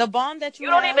does. The bond that you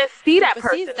You don't have even see that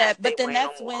supersedes person that that, but same then way no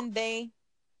that's more. when they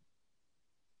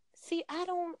see. I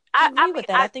don't I agree mean, with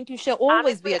that. I I think you should always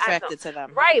honestly be I don't. attracted to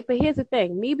them. Right, but here's the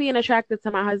thing: me being attracted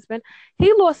to my husband,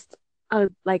 he lost a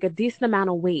decent amount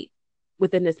of weight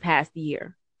within this past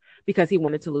year because he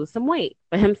wanted to lose some weight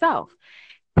for himself.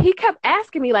 He kept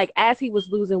asking me like as he was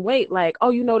losing weight, like, oh,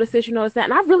 you notice this, you notice that.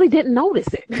 And I really didn't notice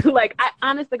it. Like I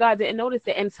honest to God didn't notice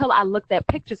it until I looked at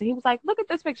pictures and he was like, look at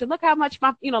this picture. Look how much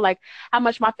like how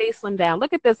much my face slimmed down.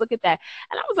 Look at this, look at that.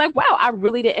 And I was like, wow, I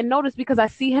really didn't notice because I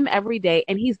see him every day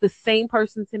and he's the same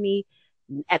person to me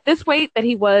at this weight that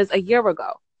he was a year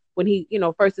ago when he,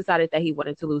 first decided that he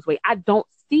wanted to lose weight. I don't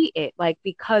see it like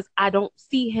because I don't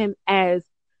see him as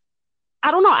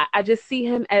I don't know. I just see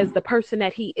him as the person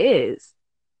that he is.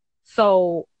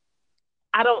 So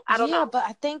I don't Yeah, know. but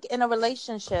I think in a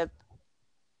relationship,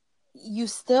 you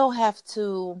still have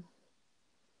to.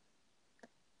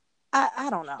 I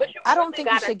don't But know. you I don't really think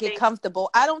you gotta should get think comfortable.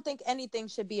 I don't think anything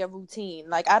should be a routine.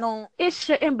 Like, I don't. it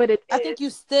shouldn't, but it I is. think you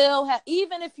still have,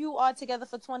 even if you are together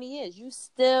for 20 years, you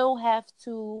still have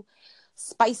to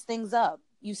spice things up.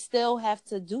 You still have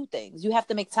to do things. You have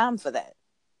to make time for that.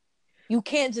 You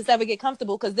can't just ever get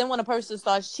comfortable because then when a person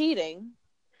starts cheating,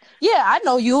 yeah, I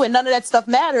know you and none of that stuff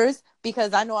matters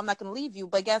because I know I'm not going to leave you.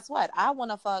 But guess what? I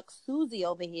want to fuck Susie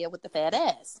over here with the fat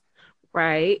ass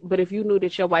Right. But if you knew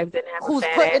that your wife didn't have a who's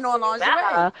fat ass putting on when you met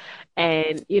her, lingerie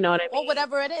and you know what I or mean?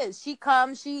 whatever it is. I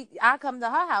come to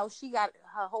her house. She got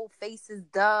her whole face is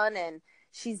done and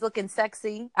she's looking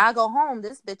sexy. I go home.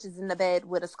 This bitch is in the bed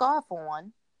with a scarf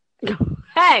on,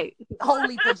 Hey,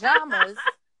 holy pajamas.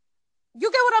 You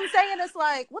get what I'm saying? It's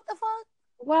like, what the fuck?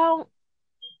 well,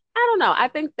 I don't know. I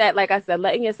think that, like I said,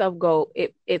 letting yourself go,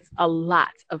 it's a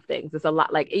lot of things. It's a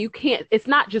lot. Like you can't. It's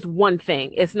not just one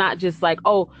thing. It's not just like,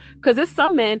 oh, because there's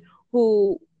some men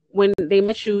who, when they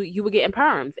met you, you were getting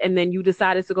perms, and then you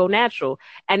decided to go natural,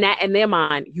 and that in their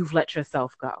mind, you've let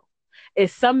yourself go.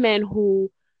 It's some men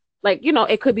who, like,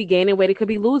 it could be gaining weight, it could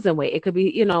be losing weight, it could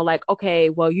be, like, okay,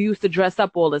 well, you used to dress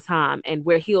up all the time and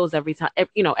wear heels every time,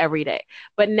 every day,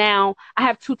 but now I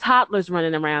have two toddlers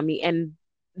running around me, and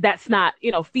that's not,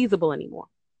 feasible anymore.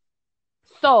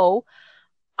 So,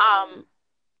 um,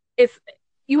 it's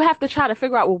you have to try to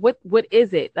figure out, well, what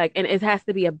is it like, and it has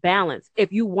to be a balance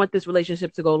if you want this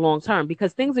relationship to go long term,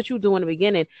 because things that you do in the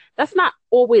beginning, that's not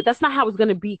how it's going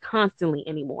to be constantly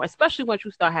anymore, especially once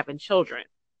you start having children.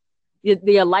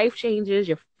 Your life changes,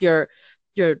 your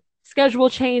schedule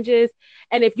changes,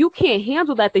 and if you can't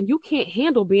handle that, then you can't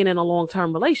handle being in a long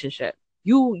term relationship.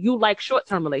 You like short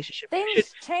term relationships. Things You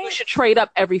change. should trade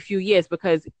up every few years,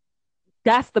 because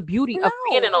that's the beauty of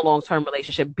being in a No, long term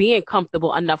relationship, being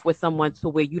comfortable enough with someone to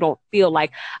where you don't feel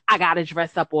like I gotta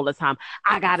dress up all the time.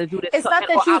 I gotta do this, it's not or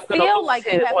that you I'm gonna feel lose like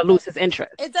you his have or to. lose his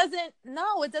interest. It doesn't.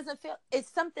 No, it doesn't feel.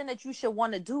 It's something that you should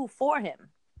want to do for him.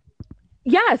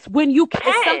 Yes, when you It's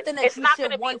can. something that It's you not should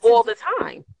gonna be want to all do. the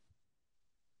time.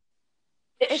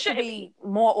 It It should shouldn't be. be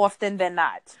more often than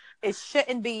not. It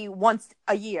shouldn't be once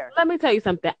a year. Let me tell you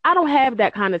something. I don't have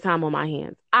that kind of time on my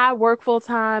hands. I work full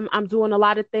time. I'm doing a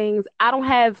lot of things. I don't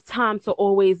have time to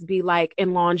always be like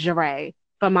in lingerie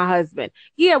for my husband.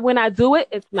 Yeah, when I do it,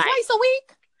 it's nice. Twice a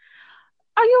week?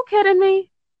 Are you kidding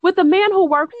me? With a man who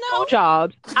works two No.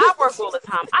 jobs, I work all the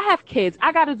time. I have kids.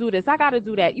 I got to do this. I got to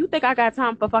do that. You think I got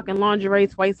time for fucking lingerie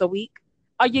twice a week?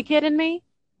 Are you kidding me?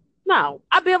 No,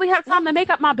 I barely have No. time to make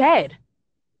up my bed.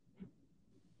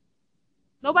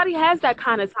 Nobody has that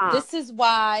kind of time. This is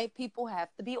why people have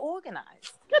to be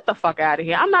organized. Get the fuck out of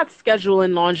here. I'm not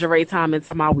scheduling lingerie time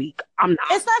into my week. I'm not.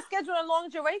 It's not scheduling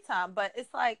lingerie time, but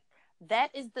it's like that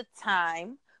is the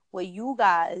time where you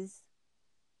guys,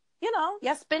 you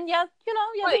spend you But do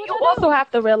what you you also do. have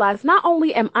to realize, not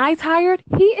only am I tired,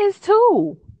 he is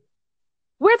too.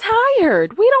 We're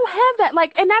tired. We don't have that.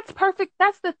 Like, and that's perfect.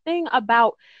 That's the thing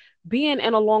about being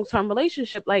in a long-term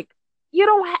relationship. Like, you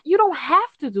don't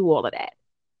have to do all of that.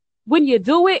 When you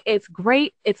do it, it's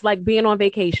great. It's like being on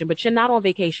vacation, but you're not on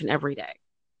vacation every day.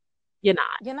 You're not.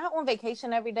 You're not on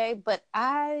vacation every day, but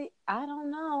I don't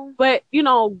know. But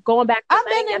going back to I've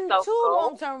been letting in yourself two go,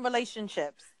 long-term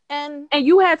relationships, and and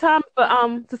you had time for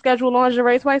to schedule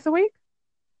lingerie twice a week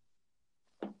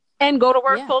and go to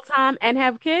work yeah, full time and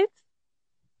have kids,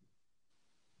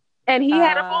 and he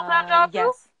had a full time job too.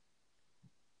 yes,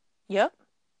 yep.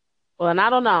 Well, and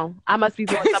I don't know. I must be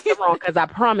doing something wrong, because I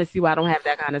promise you, I don't have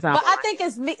that kind of time But on I my think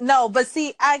hands. it's me. No, but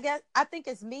see, I think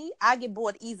it's me. I get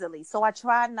bored easily, so I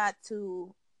try not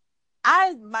to.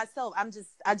 I myself,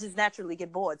 I just naturally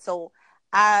get bored. So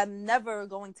I'm never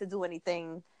going to do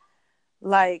anything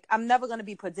like I'm never going to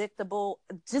be predictable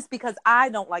just because I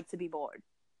don't like to be bored.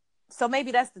 So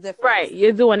maybe that's the difference. Right,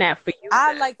 you're doing that for you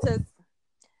I then, like to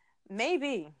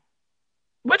maybe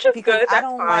which is because good. I That's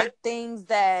don't fine. like things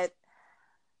that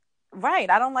right.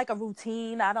 I don't like a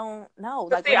routine. I don't know.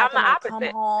 But Like see, we're not I'm the gonna come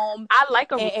opposite. home I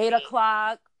like a at eight routine,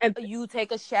 o'clock. and You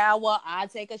take a shower. I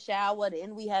take a shower.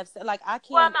 Then we have like I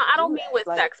well, can't no, I don't do mean that. with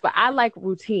Like sex, but I like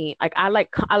routine. Like I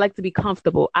like to be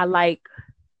comfortable. I like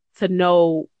to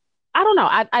know. I don't know.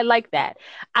 I like that.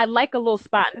 I like a little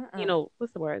spot. mm-mm.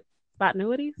 What's the word?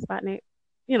 Spontaneity, spontaneity.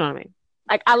 You know what I mean?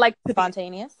 Like, I like to be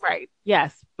Spontaneous. right.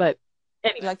 Yes, but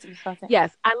You anyway, like to be spontaneous?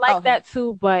 yes, I like Okay. that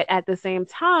too. But at the same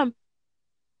time,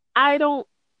 I don't.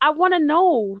 I want to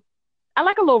know. I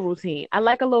like a little routine. I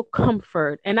like a little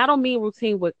comfort. And I don't mean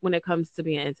routine when it comes to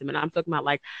being intimate. I'm talking about,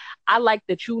 like, I like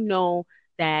that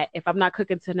that if I'm not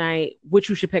cooking tonight, what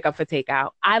you should pick up for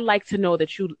takeout. I like to know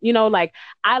that like,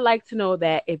 I like to know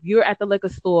that if you're at the liquor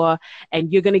store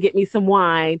and you're going to get me some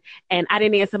wine and I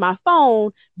didn't answer my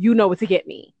phone, you know what to get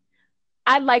me.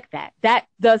 I like that. That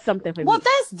does something for Well, me.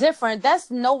 that's different.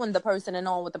 That's knowing the person and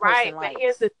knowing what the Right. person But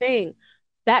here's likes. the thing.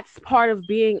 That's part of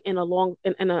being in a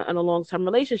long-term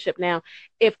relationship. Now,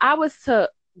 if I was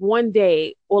to one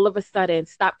day all of a sudden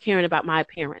stop caring about my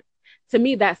appearance, to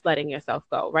me that's letting yourself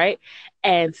go, right?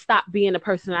 And stop being the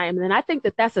person I am. And then I think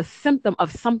that that's a symptom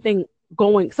of something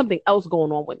else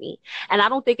going on with me. And I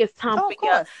don't think it's time Oh, for of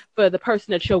course. the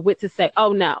person that you're with to say,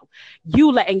 "Oh no, you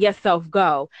letting yourself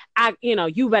go.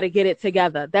 You better get it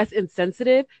together." That's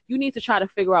insensitive. You need to try to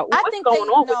figure out, well, I what's think going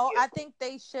they on with no. you. I think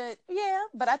they should. Yeah,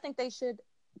 but I think they should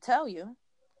tell you,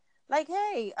 like,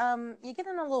 hey, you're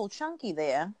getting a little chunky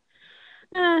there.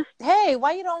 Eh, Hey,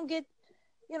 why you don't get?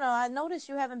 I noticed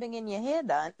you haven't been getting your hair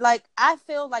done. Like, I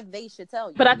feel like they should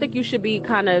tell But you. I think you should be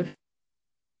kind of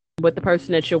with the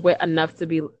person that you're with enough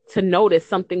to notice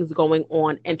something's going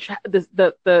on, and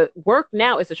the work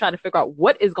now is to try to figure out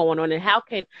what is going on and how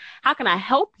can I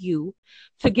help you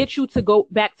to get you to go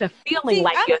back to feeling See,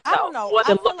 like I don't yourself know. more I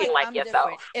than feel looking like like I'm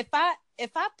different. yourself.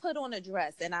 If I put on a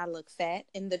dress and I look fat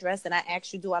in the dress and I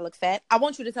ask you, do I look fat? I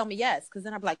want you to tell me yes, because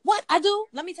then I'm like, what? I do?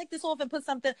 Let me take this off and put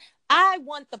something. I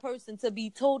want the person to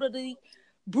be totally,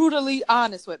 brutally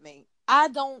honest with me. I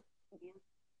don't.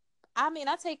 I mean,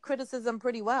 I take criticism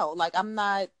pretty well. Like, I'm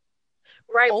not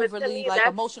Right, but to overly me like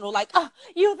that's emotional. Like, oh,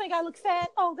 you think I look fat?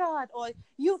 Oh God, or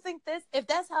you think this? If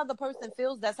that's how the person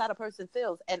feels, that's how the person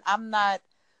feels, and I'm not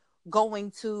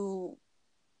going to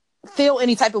feel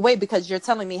any type of way because you're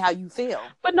telling me how you feel.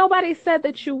 But nobody said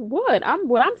that you would.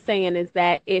 What I'm saying is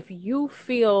that if you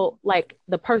feel like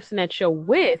the person that you're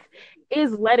with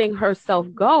is letting herself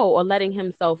go or letting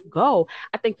himself go,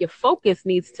 I think your focus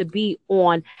needs to be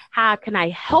on how can I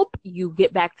help you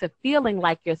get back to feeling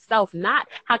like yourself, not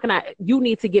how can you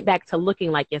need to get back to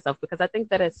looking like yourself, because I think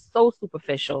that is so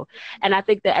superficial. And I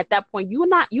think that at that point you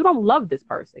don't love this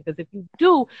person, because if you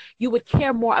do, you would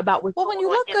care more about what's Well, when going you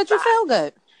on look good, you inside. feel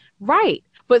good. Right.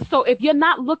 But so if you're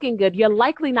not looking good, you're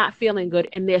likely not feeling good,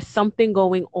 and there's something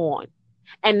going on.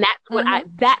 And Mm-hmm.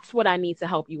 that's what I need to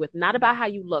help you with, not about how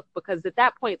you look, because at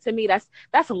that point to me that's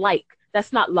like,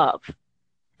 that's not love.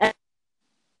 And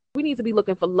we need to be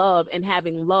looking for love and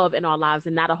having love in our lives,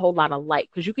 and not a whole lot of like,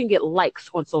 because you can get likes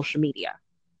on social media.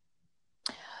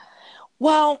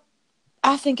 Well,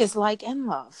 I think it's like in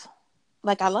love.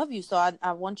 Like, I love you, so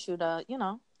I want you to,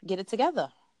 get it together.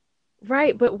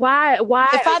 Right, but why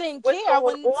If I didn't what's care, I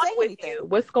going wouldn't on say with anything. you?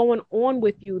 What's going on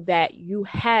with you that you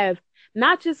have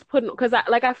not just putting, because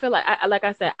I feel like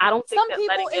I said, I don't think Some that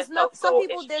people letting is yourself not. Some go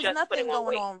people is there's just putting nothing on going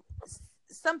weight. on.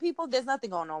 Some people there's nothing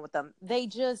going on with them. They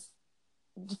just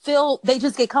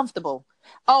get comfortable.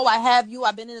 Oh, I have you.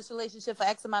 I've been in this relationship for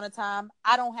X amount of time.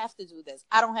 I don't have to do this.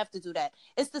 I don't have to do that.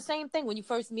 It's the same thing when you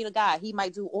first meet a guy. He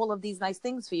might do all of these nice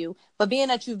things for you, but being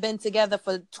that you've been together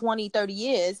for 20, 30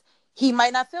 years, he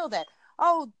might not feel that.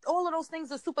 Oh, all of those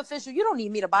things are superficial. You don't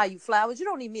need me to buy you flowers. You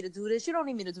don't need me to do this. You don't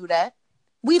need me to do that.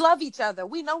 We love each other.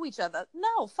 We know each other.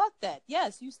 No, fuck that.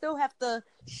 Yes, you still have to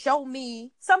show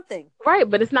me something. Right,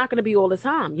 but it's not going to be all the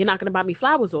time. You're not going to buy me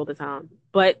flowers all the time,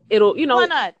 but it'll, Why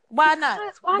not? Why not?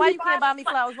 because why Why you you can't buying me buy me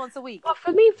flowers? flowers once a week? Well,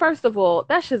 for me, first of all,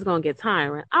 that shit's going to get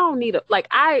tiring. I don't need it. Like,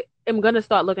 I am going to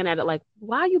start looking at it like,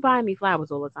 why are you buying me flowers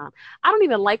all the time? I don't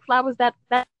even like flowers that,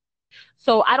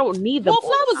 so I don't need them Well, all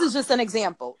the flowers time. is just an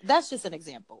example. That's just an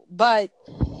example. But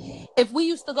if we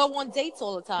used to go on dates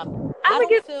all the time, I'm I going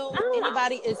to don't get, feel I don't know.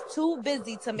 anybody is too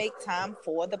busy to make time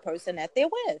for the person that they're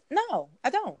with. No, I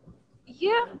don't.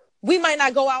 Yeah, We might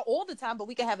not go out all the time, but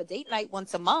we can have a date night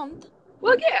once a month.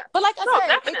 well, yeah. But like I No, said,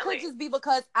 it could definitely. just be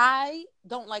because I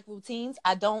don't like routines.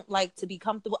 I don't like to be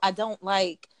comfortable. I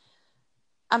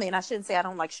mean, I shouldn't say I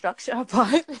don't like structure,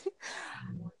 but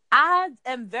I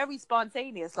am very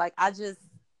spontaneous. Like,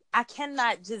 I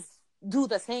cannot just do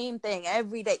the same thing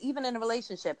every day, even in a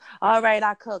relationship. All right,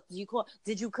 I cooked. Did you cook?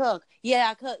 Did you cook? Yeah,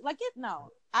 I cooked. Like,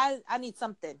 no, I need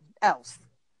something else,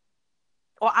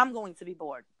 or I'm going to be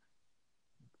bored.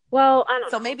 Well, I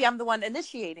don't So know. maybe I'm the one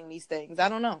initiating these things. I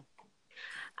don't know.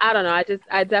 I don't know.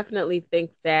 I definitely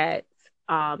think that,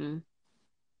 um,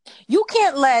 You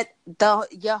can't let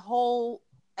your whole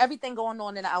everything going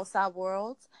on in the outside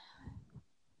world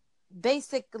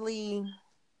basically,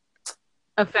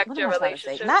 affect what am your I trying to say?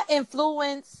 relationship. Not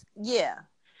influence. Yeah,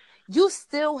 you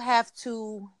still have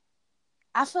to.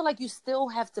 I feel like you still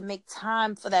have to make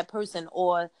time for that person,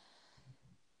 or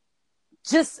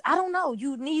just I don't know.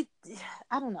 You need.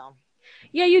 I don't know.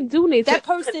 Yeah, you do need to That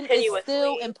person is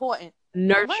still continuously important.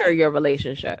 nurture Right. your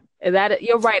relationship. That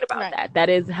you're right about Right. that. That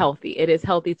is healthy. It is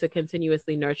healthy to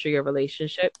continuously nurture your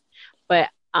relationship, but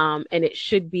and it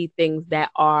should be things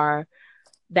that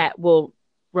will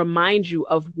remind you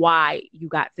of why you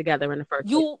got together in the first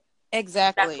place. You That's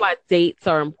exactly. why dates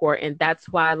are important. That's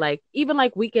why, like, even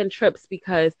like weekend trips,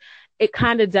 because it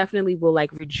kind of definitely will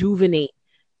like rejuvenate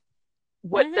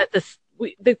what Mm-hmm.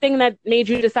 the thing that made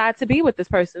you decide to be with this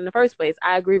person in the first place.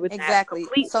 I agree with that Exactly.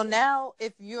 So completely. now,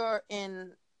 if you're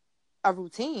in a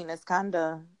routine, it's kind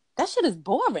of that shit is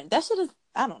boring. That shit is.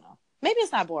 I don't know. Maybe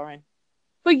it's not boring.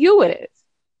 For you, it is.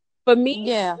 For me,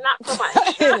 Yeah, not so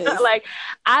much. it is. Like,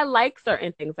 I like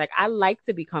certain things. Like, I like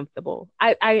to be comfortable.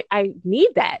 I need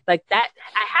that. Like that.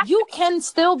 I have to You be. can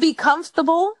still be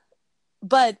comfortable,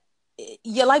 but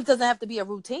your life doesn't have to be a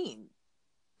routine.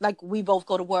 Like, we both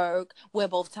go to work, we're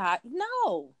both tired.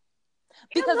 No.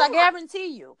 Because I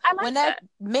guarantee you, I like when that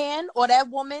man or that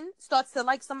woman starts to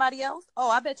like somebody else, oh,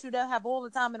 I bet you they'll have all the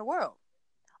time in the world.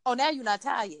 Oh, now you're not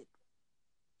tired.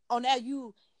 Oh, now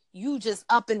you just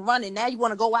up and running. Now you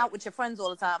want to go out with your friends all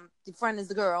the time. Your friend is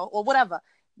the girl or whatever.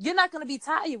 You're not going to be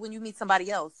tired when you meet somebody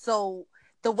else. So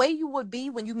the way you would be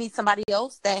when you meet somebody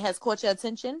else that has caught your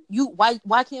attention,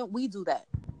 why can't we do that?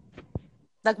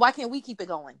 Like, why can't we keep it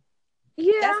going?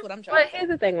 Yeah, that's what I'm trying but to say. here's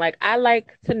the thing. Like, I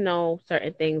like to know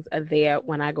certain things are there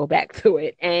when I go back to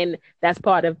it, and that's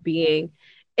part of being.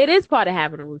 It is part of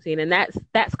having a routine, and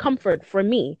that's comfort for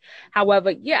me.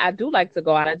 However, yeah, I do like to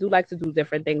go out. I do like to do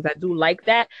different things. I do like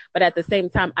that, but at the same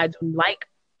time, I do like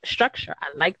structure. I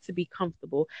like to be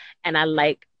comfortable, and I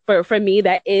like for me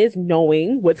that is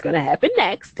knowing what's going to happen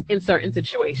next in certain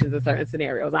situations and certain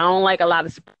scenarios. I don't like a lot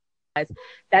of surprise.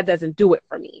 That doesn't do it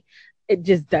for me. It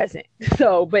just doesn't.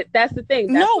 So, but that's the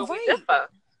thing. That's No, where we right. differ.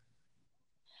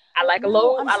 I like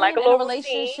No, I'm I like saying a in a little routine,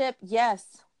 relationship, yes.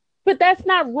 but that's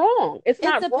not wrong. It's It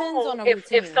not depends wrong on a if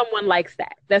routine. someone likes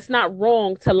that. That's not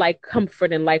wrong to like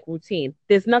comfort and like routine.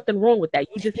 There's nothing wrong with that.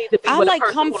 You just need to be I with a like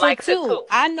person who comfort likes it too. too.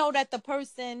 I know that the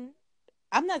person,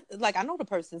 I'm not like, I know the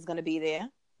person's going to be there.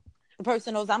 The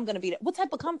person knows I'm going to be there. What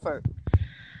type of comfort?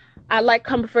 I like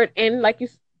comfort in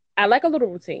I like a little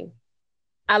routine.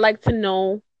 I like to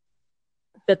know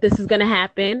that this is going to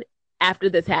happen after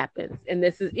this happens. And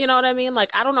this is, you know what I mean?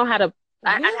 Like, I don't know how to,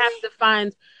 Really? I'd have to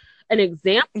find an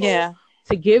example Yeah.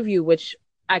 to give you, which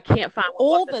I can't find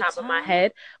All off the top time? of my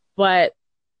head, but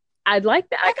I'd like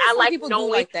that. Like, I guess I some like people do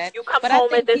knowing like that. you come But I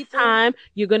home at think this time,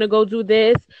 you're going to go do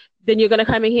this, then you're going to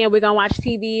come in here, we're going to watch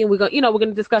TV, and we're going, we're going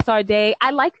to discuss our day. I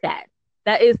like that.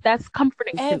 That's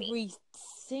comforting to me. Every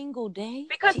single day?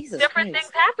 Because Jesus different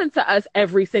Christ. things happen to us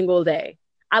every single day.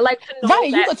 I like to know Right,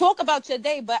 you that. can talk about your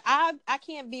day, but I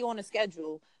can't be on a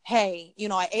schedule. Hey,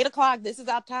 at 8:00, this is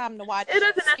our time to watch It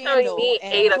doesn't necessarily Scandal mean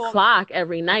and 8 o'clock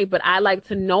every night, but I like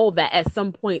to know that at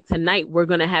some point tonight we're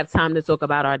gonna have time to talk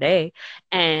about our day,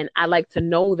 and I like to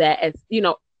know that as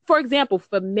for example,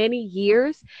 for many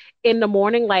years in the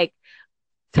morning, like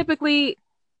typically,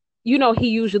 he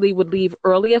usually would leave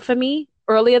earlier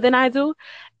than I do,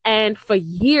 and for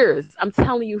years, I'm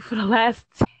telling you, for the last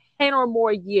 10 or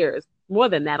more years, more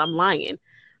than that, I'm lying.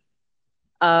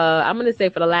 I'm gonna say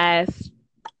for the last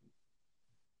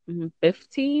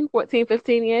 15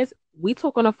 years, we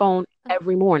talk on the phone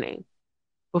every morning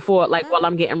before, like, while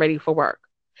I'm getting ready for work.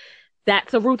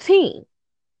 That's a routine.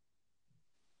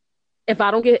 If I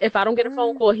don't get a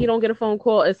phone call, he don't get a phone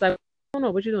call. It's like, I don't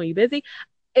know what you doing. You busy?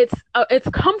 It's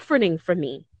comforting for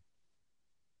me.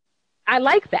 I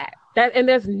like that. And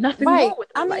there's nothing wrong with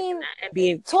me liking that and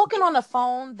being talking on the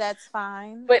phone. That's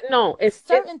fine. But no, it's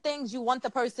certain things you want the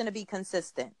person to be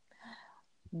consistent.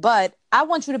 But I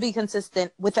want you to be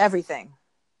consistent with everything.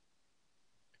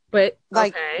 But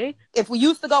like, okay, if we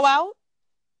used to go out,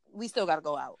 we still got to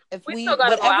go out. If we still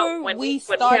gotta whatever go out when we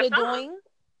started doing,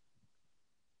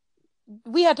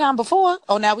 we had time before.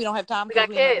 Oh, now we don't have time because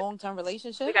we're in a long-term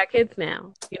relationship. We got kids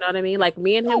now. You know what I mean? Like,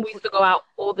 me and him, we used to go out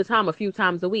all the time, a few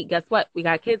times a week. Guess what? We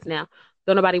got kids now.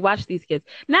 Don't nobody watch these kids.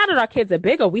 Now that our kids are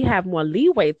bigger, we have more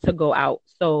leeway to go out.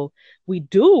 So we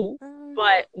do.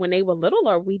 But when they were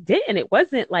littler, we didn't. It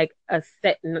wasn't like a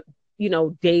set,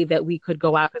 day that we could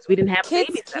go out because we didn't have kids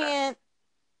babies. Can't.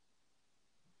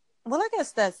 Well, I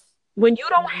guess that's when you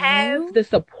don't have the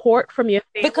support from your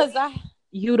family, because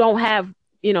you don't have,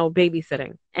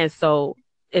 babysitting. And so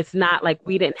it's not like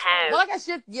we didn't have. Well, I guess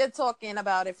you're talking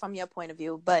about it from your point of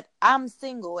view, but I'm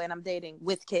single and I'm dating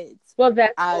with kids. Well,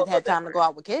 I've had time to go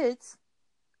out with kids.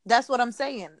 That's what I'm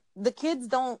saying. The kids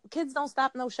don't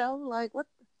stop no show. Like, what?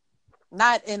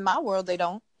 Not in my world, they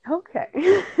don't. Okay.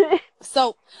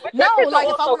 So no, like,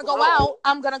 if I want to go out,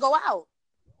 I'm gonna go out.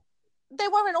 They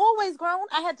weren't always grown.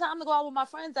 I had time to go out with my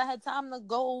friends. I had time to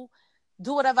go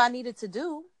do whatever I needed to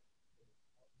do.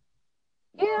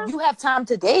 Yeah. You have time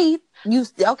to date. You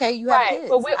have kids.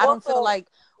 But I don't feel like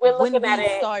we're looking at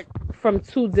it from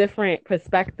two different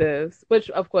perspectives, which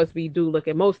of course we do look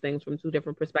at most things from two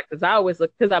different perspectives. I always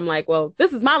look, because I'm like, well,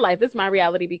 this is my life, this is my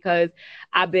reality, because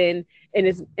I've been in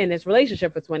this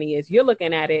relationship for 20 years. You're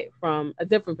looking at it from a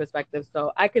different perspective.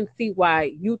 So I can see why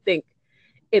you think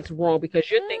it's wrong,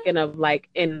 because you're thinking of like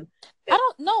I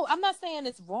don't know. I'm not saying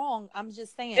it's wrong. I'm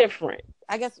just saying different.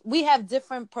 I guess we have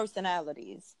different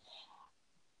personalities.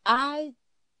 I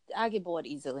get bored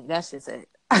easily. That's just it.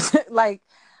 Like,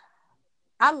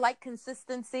 I like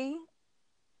consistency,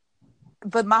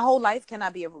 but my whole life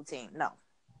cannot be a routine. No.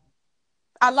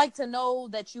 I like to know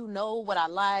that you know what I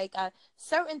like.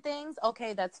 Certain things,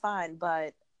 okay, that's fine,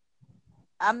 but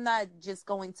I'm not just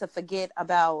going to forget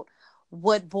about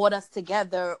what brought us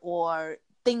together or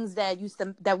things that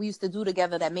we used to do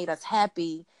together that made us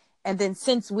happy. And then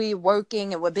since we're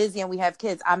working and we're busy and we have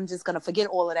kids, I'm just going to forget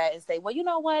all of that and say, well, you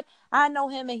know what? I know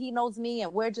him and he knows me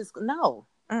and we're just, no.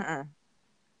 Mm-mm.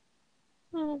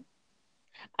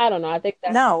 I don't know. I think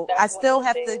no, I that's still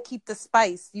have to keep the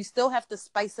spice. You still have to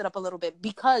spice it up a little bit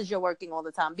because you're working all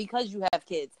the time, because you have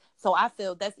kids. So I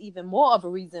feel that's even more of a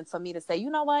reason for me to say, you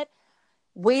know what?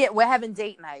 We're having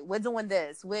date night. We're doing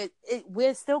this.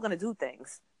 We're still going to do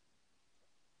things.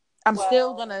 I'm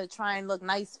still going to try and look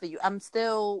nice for you. I'm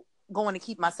still going to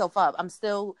keep myself up.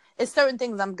 It's certain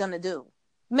things I'm going to do.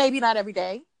 Maybe not every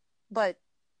day, but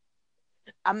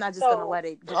I'm not just going to let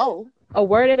it go. A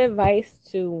word of advice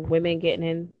to women getting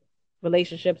in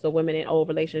relationships or women in old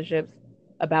relationships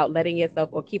about letting yourself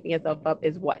or keeping yourself up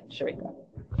is what, Sharika?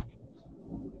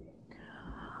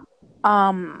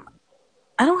 I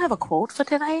don't have a quote for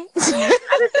today. I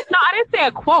didn't say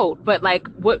a quote, but like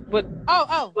what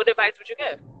advice would you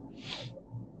give?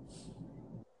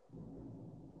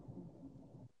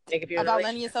 Like about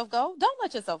letting yourself go? Don't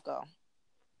let yourself go.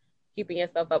 Keeping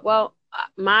yourself up. Well,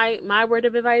 my word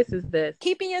of advice is this: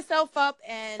 keeping yourself up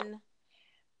and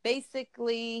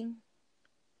basically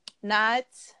not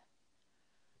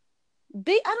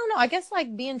be, I don't know, I guess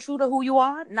like being true to who you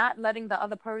are, not letting the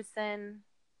other person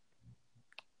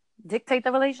dictate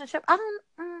the relationship. I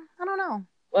don't know.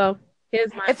 Well,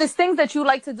 if it's things that you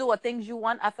like to do or things you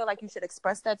want, I feel like you should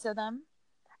express that to them.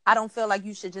 I don't feel like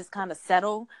you should just kind of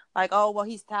settle like, oh, well,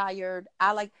 he's tired.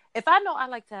 If I know I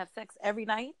like to have sex every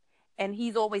night and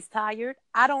he's always tired,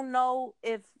 I don't know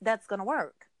if that's going to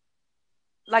work.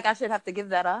 Like, I should have to give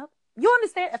that up. You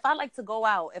understand? If I like to go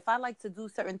out, if I like to do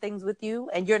certain things with you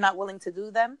and you're not willing to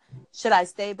do them, should I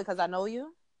stay because I know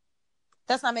you?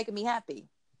 That's not making me happy.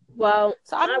 Well,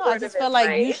 so I don't know. I just feel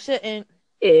like you shouldn't.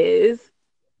 Is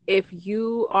if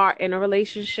you are in a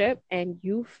relationship and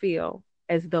you feel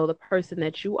as though the person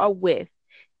that you are with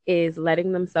is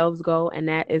letting themselves go, and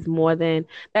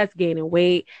that's gaining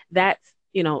weight, that's,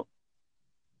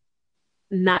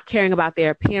 not caring about their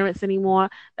appearance anymore,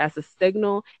 that's a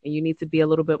signal, and you need to be a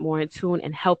little bit more in tune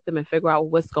and help them and figure out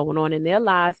what's going on in their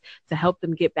lives to help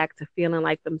them get back to feeling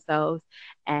like themselves,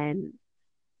 and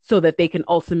so that they can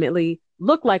ultimately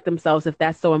look like themselves if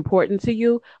that's so important to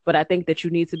you. But I think that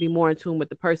you need to be more in tune with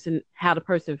the person, how the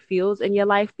person feels in your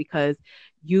life, because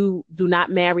you do not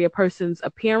marry a person's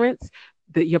appearance.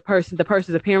 The person's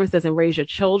appearance doesn't raise your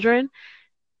children,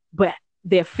 but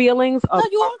their feelings are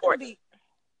important.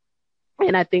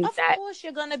 And I think of course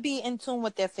you're going to be in tune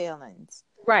with their feelings.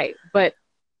 Right. But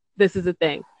this is the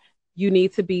thing. You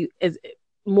need to be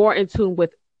more in tune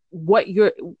with what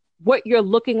you're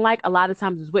looking like. A lot of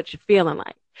times is what you're feeling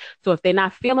like. So if they're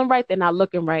not feeling right, they're not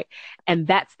looking right. And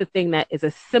that's the thing that is a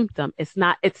symptom. It's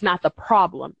not the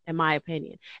problem, in my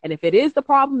opinion. And if it is the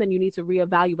problem, then you need to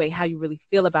reevaluate how you really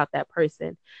feel about that person.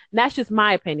 And that's just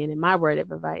my opinion and my word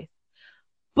of advice.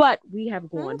 But we have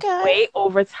gone way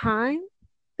over time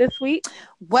this week.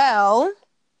 Well,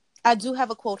 I do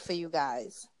have a quote for you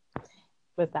guys.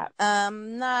 What's that?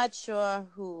 I'm not sure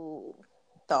who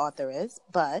the author is,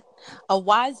 but a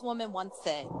wise woman once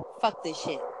said, fuck this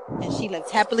shit, and she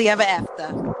lives happily ever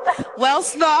after. Well,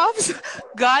 snobs,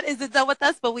 God isn't done with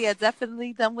us, but we are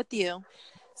definitely done with you.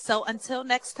 So until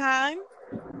next time,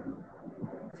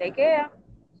 take care.